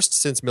the first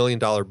since $1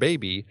 Million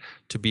Baby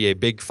to be a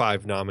Big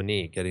Five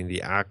nominee, getting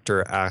the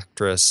actor,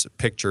 actress,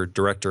 picture,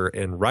 director,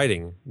 and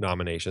writing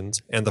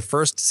nominations, and the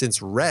first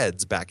since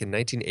Reds back in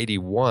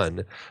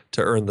 1981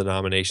 to earn the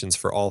nominations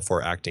for all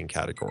 4 acting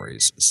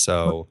categories.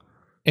 So,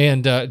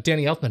 and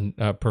Danny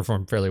Elfman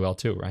performed fairly well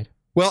too, right?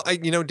 Well,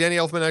 Danny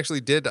Elfman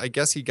actually did. I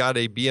guess he got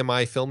a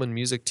BMI Film and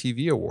Music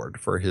TV Award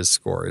for his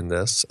score in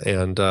this,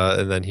 and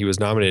then he was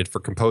nominated for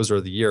Composer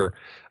of the Year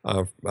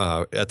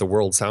at the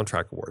World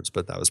Soundtrack Awards.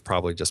 But that was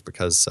probably just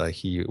because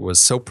he was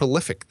so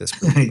prolific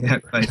this movie. Yeah,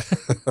 right.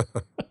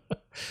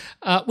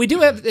 We do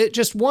have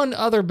just one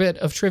other bit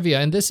of trivia,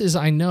 and this is,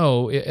 I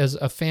know, as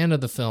a fan of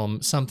the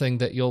film, something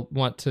that you'll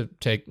want to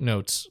take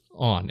notes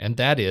on, and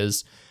that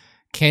is,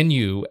 can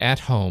you at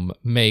home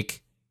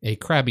make a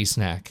Krabby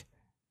snack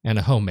and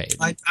a homemade?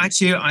 I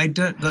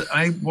don't.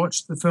 I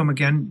watched the film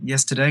again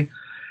yesterday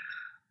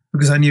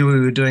because I knew we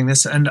were doing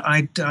this, and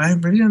I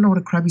really don't know what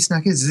a Krabby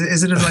snack is.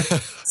 Is it like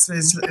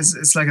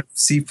it's like a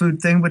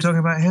seafood thing we're talking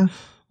about here?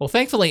 Well,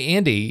 thankfully,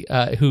 Andy,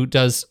 who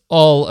does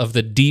all of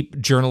the deep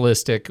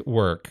journalistic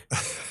work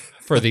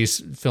for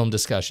these film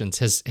discussions,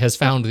 has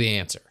found the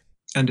answer.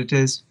 And it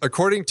is?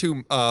 According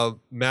to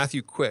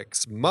Matthew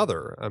Quick's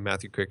mother,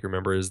 Matthew Quick,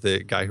 remember, is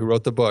the guy who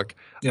wrote the book.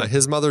 Yeah.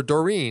 His mother,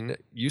 Doreen,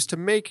 used to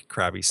make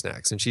Krabby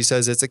snacks. And she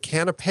says it's a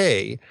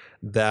canapé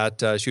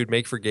that she would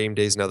make for game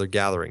days and other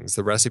gatherings.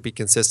 The recipe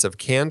consists of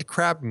canned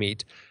crab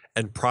meat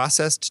and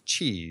processed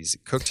cheese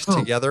cooked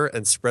together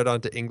and spread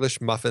onto English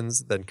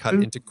muffins, then cut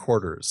into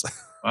quarters.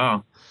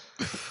 Wow.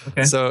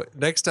 Okay. So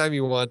next time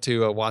you want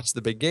to watch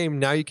the big game,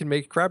 now you can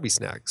make Krabby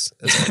snacks.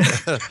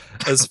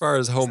 As far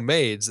as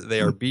homemades,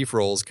 they are beef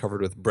rolls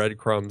covered with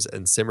breadcrumbs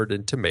and simmered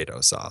in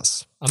tomato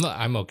sauce.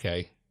 I'm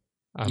okay.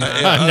 I'm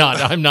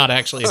not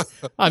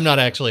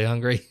actually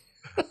hungry.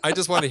 I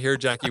just want to hear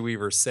Jackie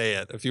Weaver say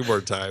it a few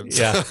more times.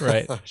 Yeah,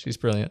 right. She's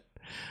brilliant.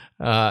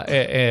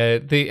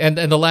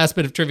 The last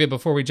bit of trivia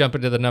before we jump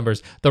into the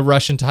numbers, the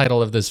Russian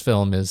title of this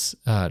film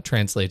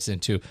translates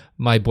into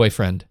 "My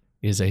boyfriend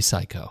is a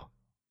psycho."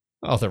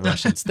 Oh, the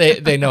Russians.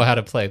 They know how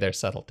to play their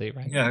subtlety,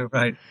 right? Yeah,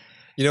 right.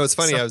 You know, it's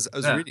funny. I was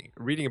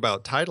reading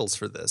about titles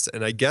for this,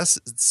 and I guess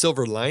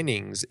silver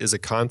linings is a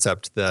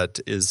concept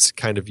that is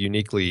kind of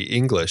uniquely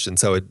English, and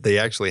so they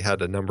actually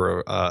had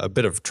a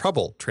bit of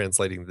trouble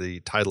translating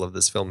the title of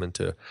this film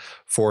into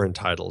foreign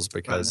titles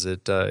because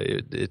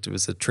it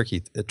was a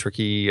tricky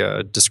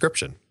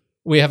description.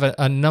 We have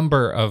a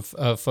number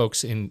of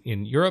folks in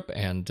Europe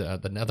and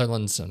the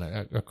Netherlands and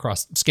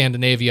across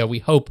Scandinavia. We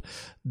hope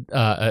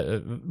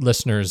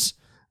listeners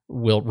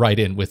will write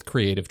in with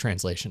creative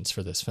translations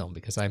for this film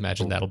because I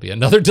imagine that'll be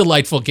another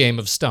delightful game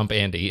of Stump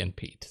Andy and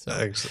Pete. So,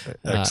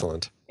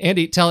 excellent.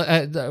 Andy,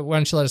 why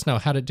don't you let us know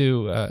how to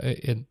do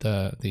in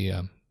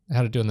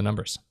the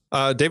numbers?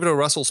 David O.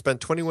 Russell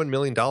spent $21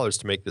 million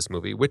to make this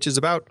movie, which is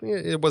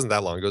it wasn't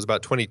that long ago. It was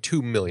about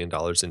 $22 million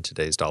in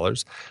today's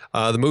dollars.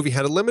 The movie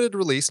had a limited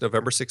release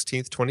November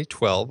 16th,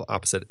 2012,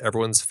 opposite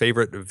everyone's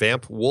favorite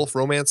Vamp Wolf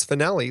romance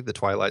finale, The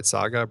Twilight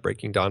Saga,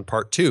 Breaking Dawn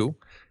Part 2,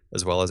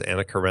 as well as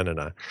Anna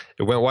Karenina.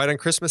 It went wide on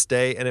Christmas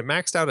Day, and it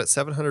maxed out at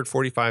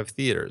 745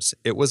 theaters.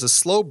 It was a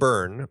slow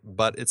burn,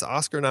 but its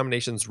Oscar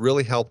nominations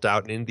really helped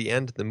out, and in the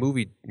end, the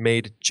movie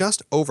made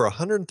just over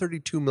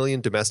 $132 million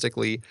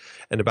domestically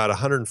and about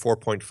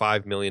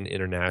 $104.5 million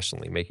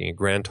internationally, making a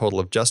grand total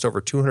of just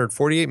over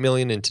 $248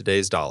 million in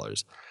today's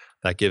dollars.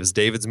 That gives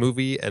David's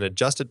movie an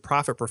adjusted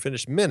profit per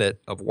finished minute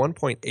of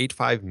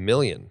 $1.85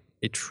 million.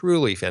 A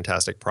truly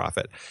fantastic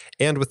profit.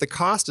 And with the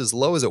cost as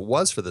low as it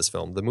was for this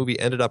film, the movie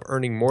ended up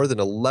earning more than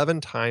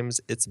 11 times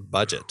its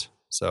budget.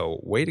 So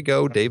way to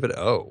go, David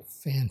O.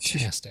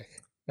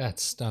 Fantastic.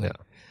 That's stunning.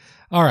 Yeah.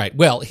 All right.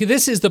 Well,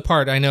 this is the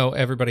part I know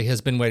everybody has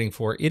been waiting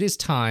for. It is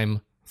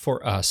time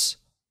for us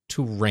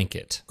to rank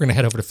it. We're going to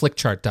head over to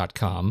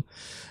flickchart.com.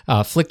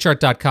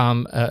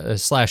 Flickchart.com /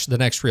 the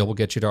next reel will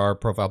get you to our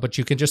profile, but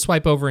you can just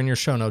swipe over in your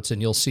show notes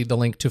and you'll see the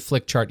link to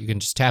Flickchart. You can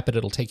just tap it.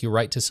 It'll take you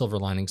right to Silver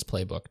Linings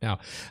Playbook. Now,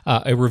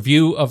 a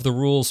review of the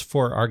rules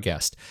for our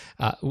guest.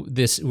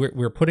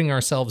 We're putting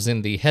ourselves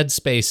in the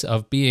headspace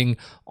of being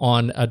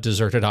on a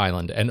deserted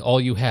island, and all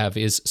you have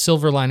is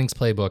Silver Linings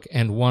Playbook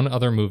and one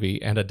other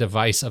movie and a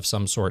device of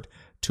some sort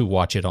to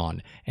watch it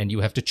on. And you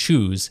have to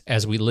choose,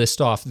 as we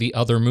list off the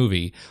other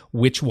movie,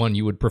 which one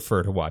you would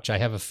prefer to watch. I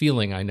have a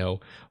feeling I know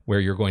where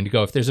you're going to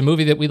go. If there's a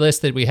movie that we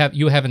list that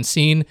you haven't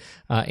seen,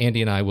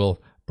 Andy and I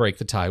will break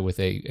the tie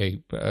with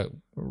a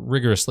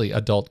rigorously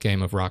adult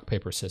game of rock,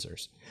 paper,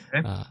 scissors.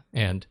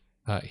 Okay.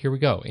 Here we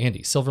go.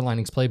 Andy, Silver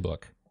Linings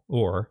Playbook,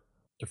 or...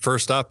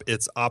 First up,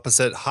 it's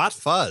opposite Hot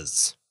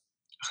Fuzz.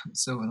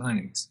 Silver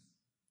Linings.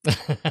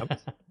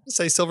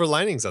 Say Silver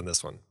Linings on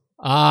this one.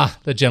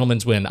 The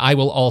gentleman's win. I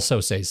will also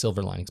say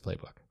Silver Linings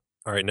Playbook.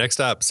 All right, next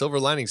up, Silver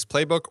Linings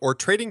Playbook or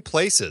Trading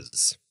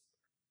Places.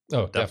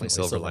 Oh, definitely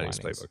Silver Linings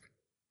Playbook.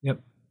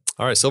 Yep.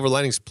 All right, Silver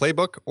Linings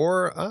Playbook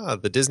or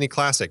the Disney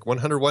classic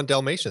 101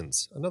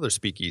 Dalmatians, another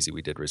speakeasy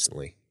we did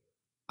recently.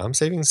 I'm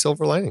saving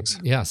Silver Linings.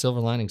 Yeah, Silver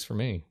Linings for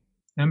me.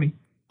 Emmy.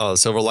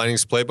 Silver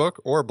Linings Playbook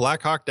or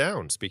Black Hawk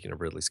Down, speaking of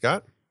Ridley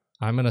Scott.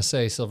 I'm going to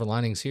say Silver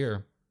Linings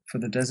here. For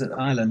the desert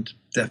island,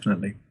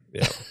 definitely.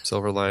 Yeah,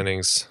 Silver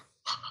Linings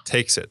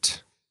takes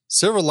it.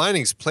 Silver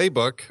Linings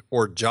Playbook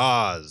or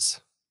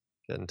Jaws.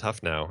 Getting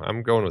tough now.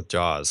 I'm going with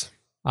Jaws.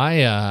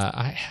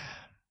 I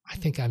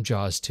think I'm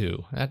Jaws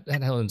too.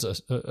 That owns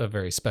a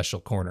very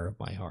special corner of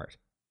my heart.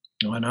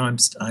 Oh, I know.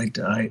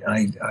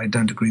 I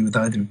don't agree with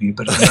either of you,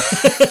 but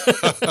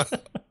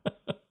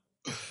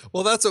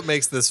well, that's what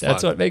makes this fun.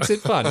 That's what makes it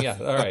fun. Yeah.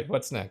 All right.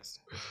 What's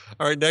next?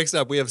 All right. Next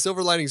up, we have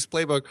Silver Linings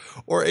Playbook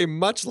or a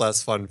much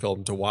less fun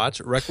film to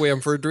watch, Requiem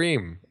for a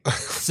Dream.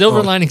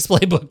 Silver Linings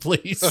Playbook,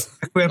 please.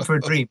 Requiem for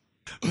a Dream.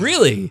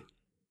 Really?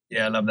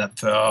 Yeah, I love that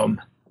film.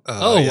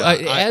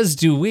 As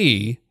do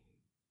we.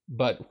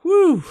 But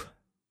whew.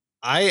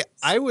 I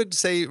would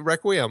say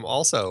Requiem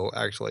also,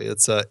 actually.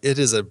 It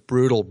is a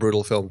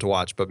brutal film to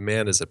watch, but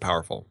man, is it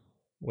powerful.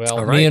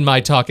 Well, me and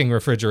my talking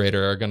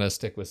refrigerator are going to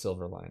stick with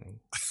Silver Lining.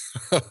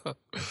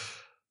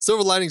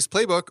 Silver Linings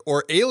Playbook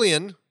or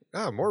Alien.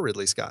 More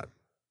Ridley Scott.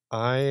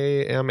 I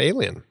am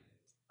Alien.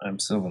 I'm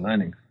Silver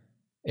Lining.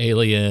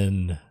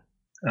 Alien.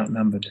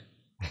 Outnumbered.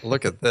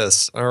 Look at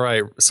this. All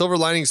right. Silver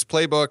Linings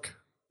Playbook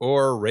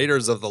or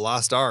Raiders of the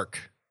Lost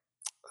Ark.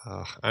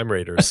 I'm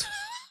Raiders.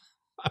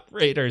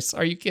 Raiders.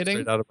 Are you kidding?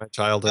 Straight out of my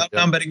childhood.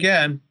 Outnumbered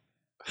again.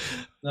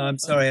 No, I'm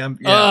sorry.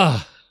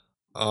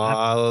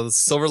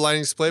 Silver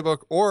Linings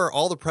Playbook or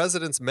All the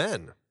President's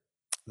Men.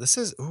 This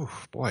is,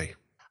 boy.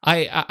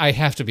 I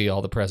have to be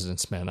All the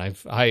President's Men. I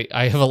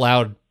have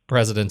allowed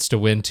presidents to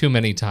win too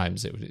many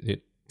times.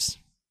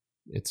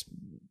 It's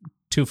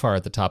too far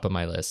at the top of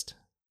my list.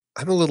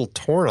 I'm a little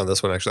torn on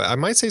this one, actually. I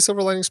might say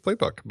Silver Linings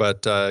Playbook,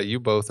 but you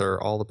both are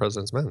All the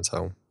President's Men,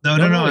 so...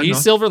 No.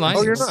 He's Silver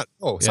Linings. Oh, you're not?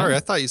 Oh, sorry. Yeah. I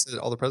thought you said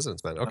All the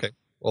President's Men. Okay.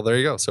 Well, there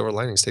you go. Silver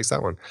Linings takes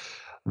that one.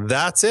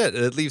 That's it.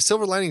 It leaves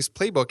Silver Linings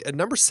Playbook at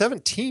number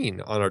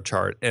 17 on our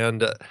chart.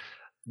 And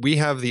we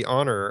have the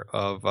honor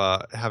of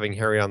having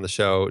Harry on the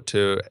show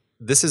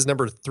this is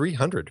number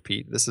 300,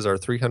 Pete. This is our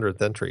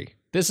 300th entry.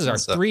 This is our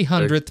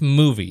 300th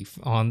movie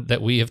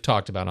that we have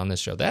talked about on this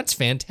show. That's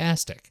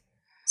fantastic.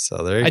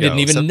 So there you go. I didn't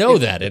even know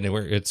that, and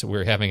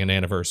we're having an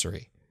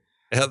anniversary.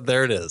 Yeah,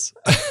 there it is.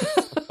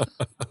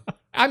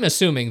 I'm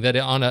assuming that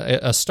on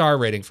a star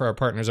rating for our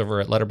partners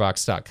over at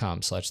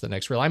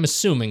letterboxd.com/thenextreel, I'm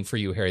assuming for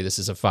you, Harry, this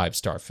is a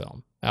 5-star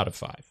film out of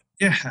 5.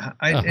 Yeah,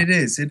 it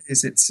is.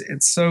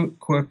 It's so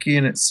quirky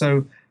and it's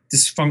so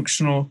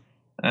dysfunctional,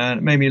 and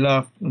it made me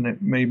laugh, and it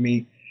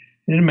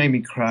didn't make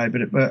me cry,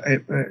 but it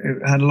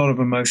had a lot of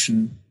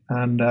emotion,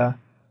 and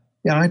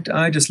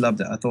I just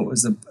loved it. I thought it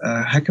was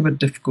a heck of a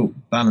difficult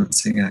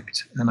balancing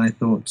act, and I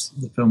thought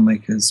the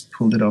filmmakers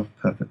pulled it off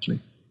perfectly.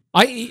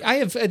 I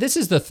have this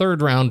is the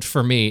third round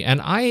for me, and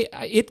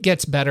it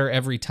gets better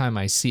every time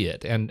I see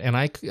it, and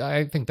I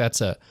think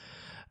that's a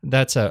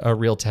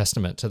real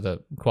testament to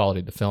the quality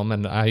of the film,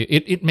 and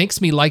it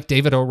makes me like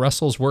David O.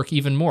 Russell's work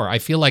even more. I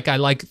feel like I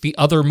like the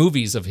other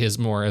movies of his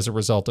more as a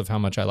result of how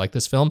much I like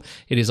this film.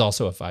 It is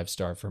also a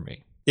 5-star for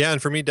me. Yeah,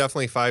 and for me,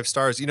 definitely 5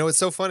 stars. You know, it's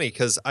so funny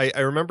because I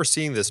remember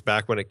seeing this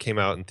back when it came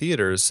out in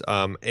theaters,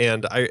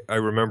 and I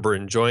remember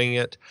enjoying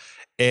it,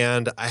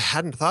 and I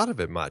hadn't thought of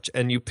it much.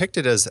 And you picked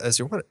it as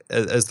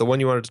the one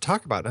you wanted to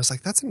talk about. And I was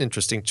like, that's an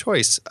interesting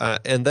choice.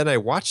 And then I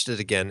watched it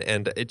again,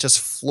 and it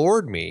just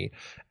floored me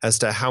as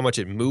to how much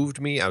it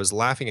moved me. I was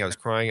laughing, I was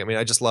crying. I mean,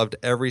 I just loved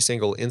every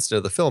single instant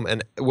of the film.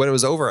 And when it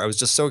was over, I was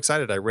just so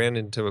excited. I ran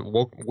into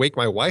wake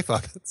my wife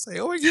up and say,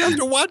 "Oh, you have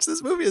to watch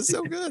this movie. It's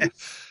so good."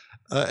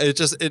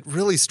 It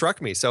really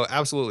struck me. So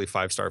absolutely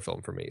 5-star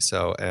film for me.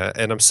 So,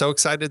 and I'm so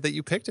excited that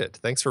you picked it.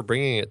 Thanks for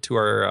bringing it to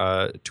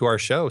our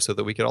show so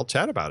that we could all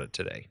chat about it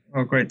today.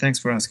 Oh, great. Thanks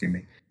for asking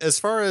me. As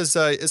far as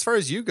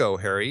you go,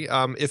 Harry,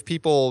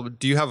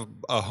 do you have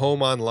a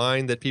home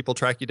online that people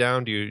track you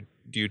down? Do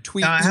you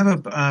tweet? I have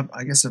a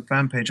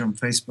fan page on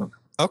Facebook.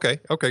 Okay,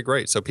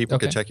 great. So people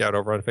can check you out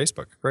over on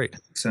Facebook. Great. I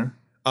think so.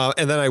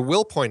 And then I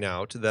will point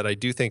out that I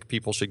do think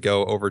people should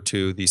go over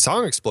to the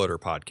Song Exploder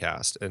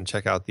podcast and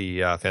check out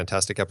the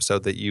fantastic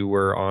episode that you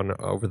were on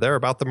over there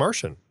about The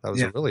Martian. That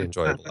was a really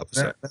enjoyable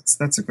episode.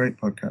 That's a great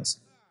podcast.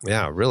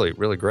 Yeah, really,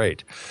 really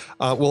great.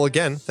 Well,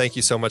 again, thank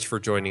you so much for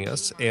joining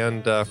us.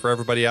 And for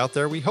everybody out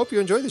there, we hope you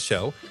enjoy the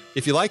show.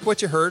 If you like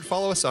what you heard,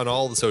 follow us on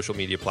all the social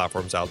media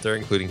platforms out there,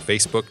 including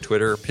Facebook,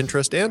 Twitter,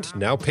 Pinterest, and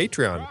now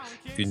Patreon.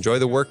 If you enjoy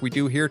the work we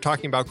do here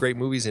talking about great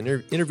movies and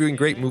interviewing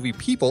great movie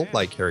people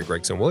like Harry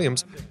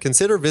Gregson-Williams,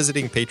 consider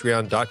visiting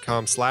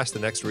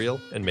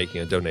patreon.com/thenextreel and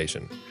making a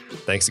donation.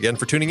 Thanks again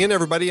for tuning in,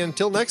 everybody.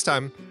 Until next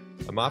time,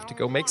 I'm off to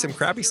go make some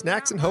Krabby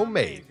snacks and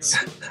homemades.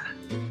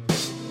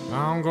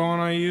 I'm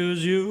gonna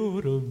use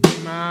you to be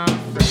my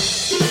friend.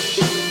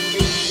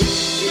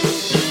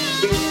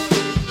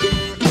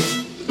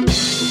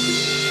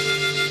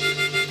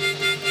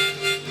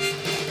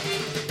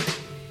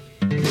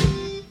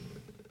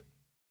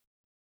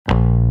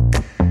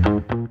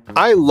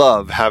 I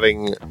love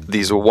having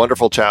these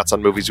wonderful chats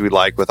on movies we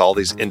like with all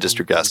these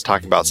industry guests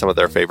talking about some of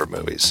their favorite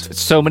movies.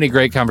 So many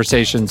great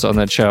conversations on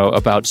that show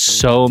about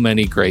so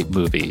many great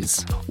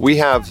movies. We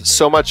have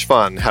so much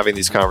fun having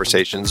these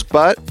conversations,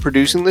 but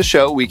producing the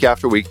show week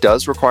after week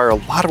does require a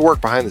lot of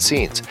work behind the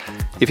scenes.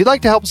 If you'd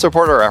like to help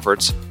support our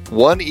efforts,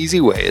 one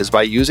easy way is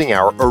by using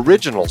our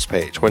Originals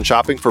page when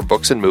shopping for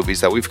books and movies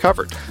that we've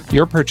covered.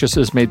 Your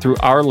purchases made through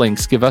our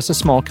links give us a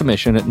small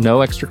commission at no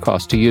extra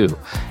cost to you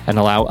and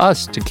allow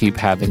us to keep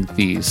having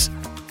these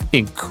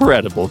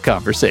incredible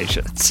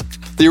conversations.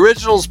 The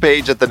Originals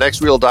page at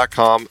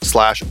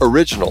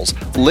thenextreel.com/originals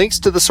links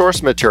to the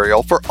source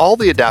material for all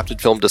the adapted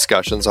film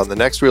discussions on the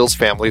Next Reel's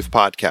family of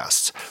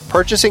podcasts.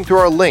 Purchasing through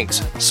our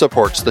links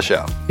supports the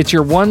show. It's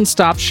your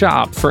one-stop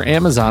shop for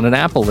Amazon and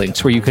Apple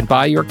links where you can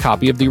buy your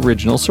copy of the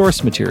original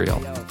source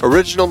material.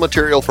 Original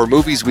material for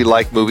movies we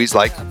like, movies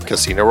like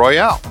Casino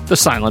Royale, The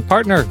Silent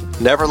Partner,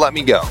 Never Let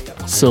Me Go,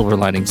 Silver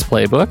Linings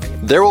Playbook,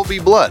 There Will Be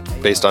Blood,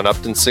 based on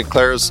Upton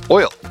Sinclair's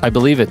Oil. I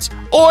believe it's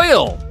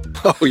Oil!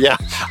 Oh yeah,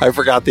 I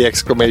forgot the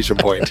exclamation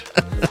point.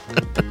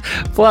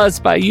 Plus,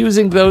 by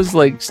using those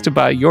links to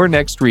buy your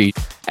next read,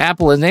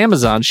 Apple and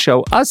Amazon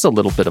show us a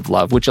little bit of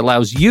love, which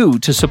allows you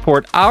to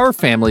support our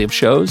family of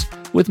shows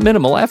with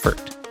minimal effort.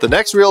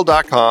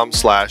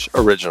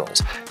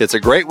 thenextreel.com/originals. It's a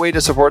great way to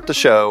support the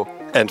show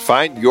and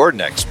find your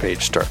next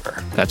page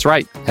turner. That's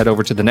right. Head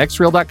over to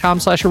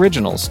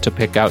thenextreel.com/originals to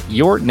pick out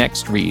your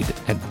next read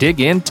and dig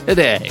in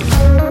today.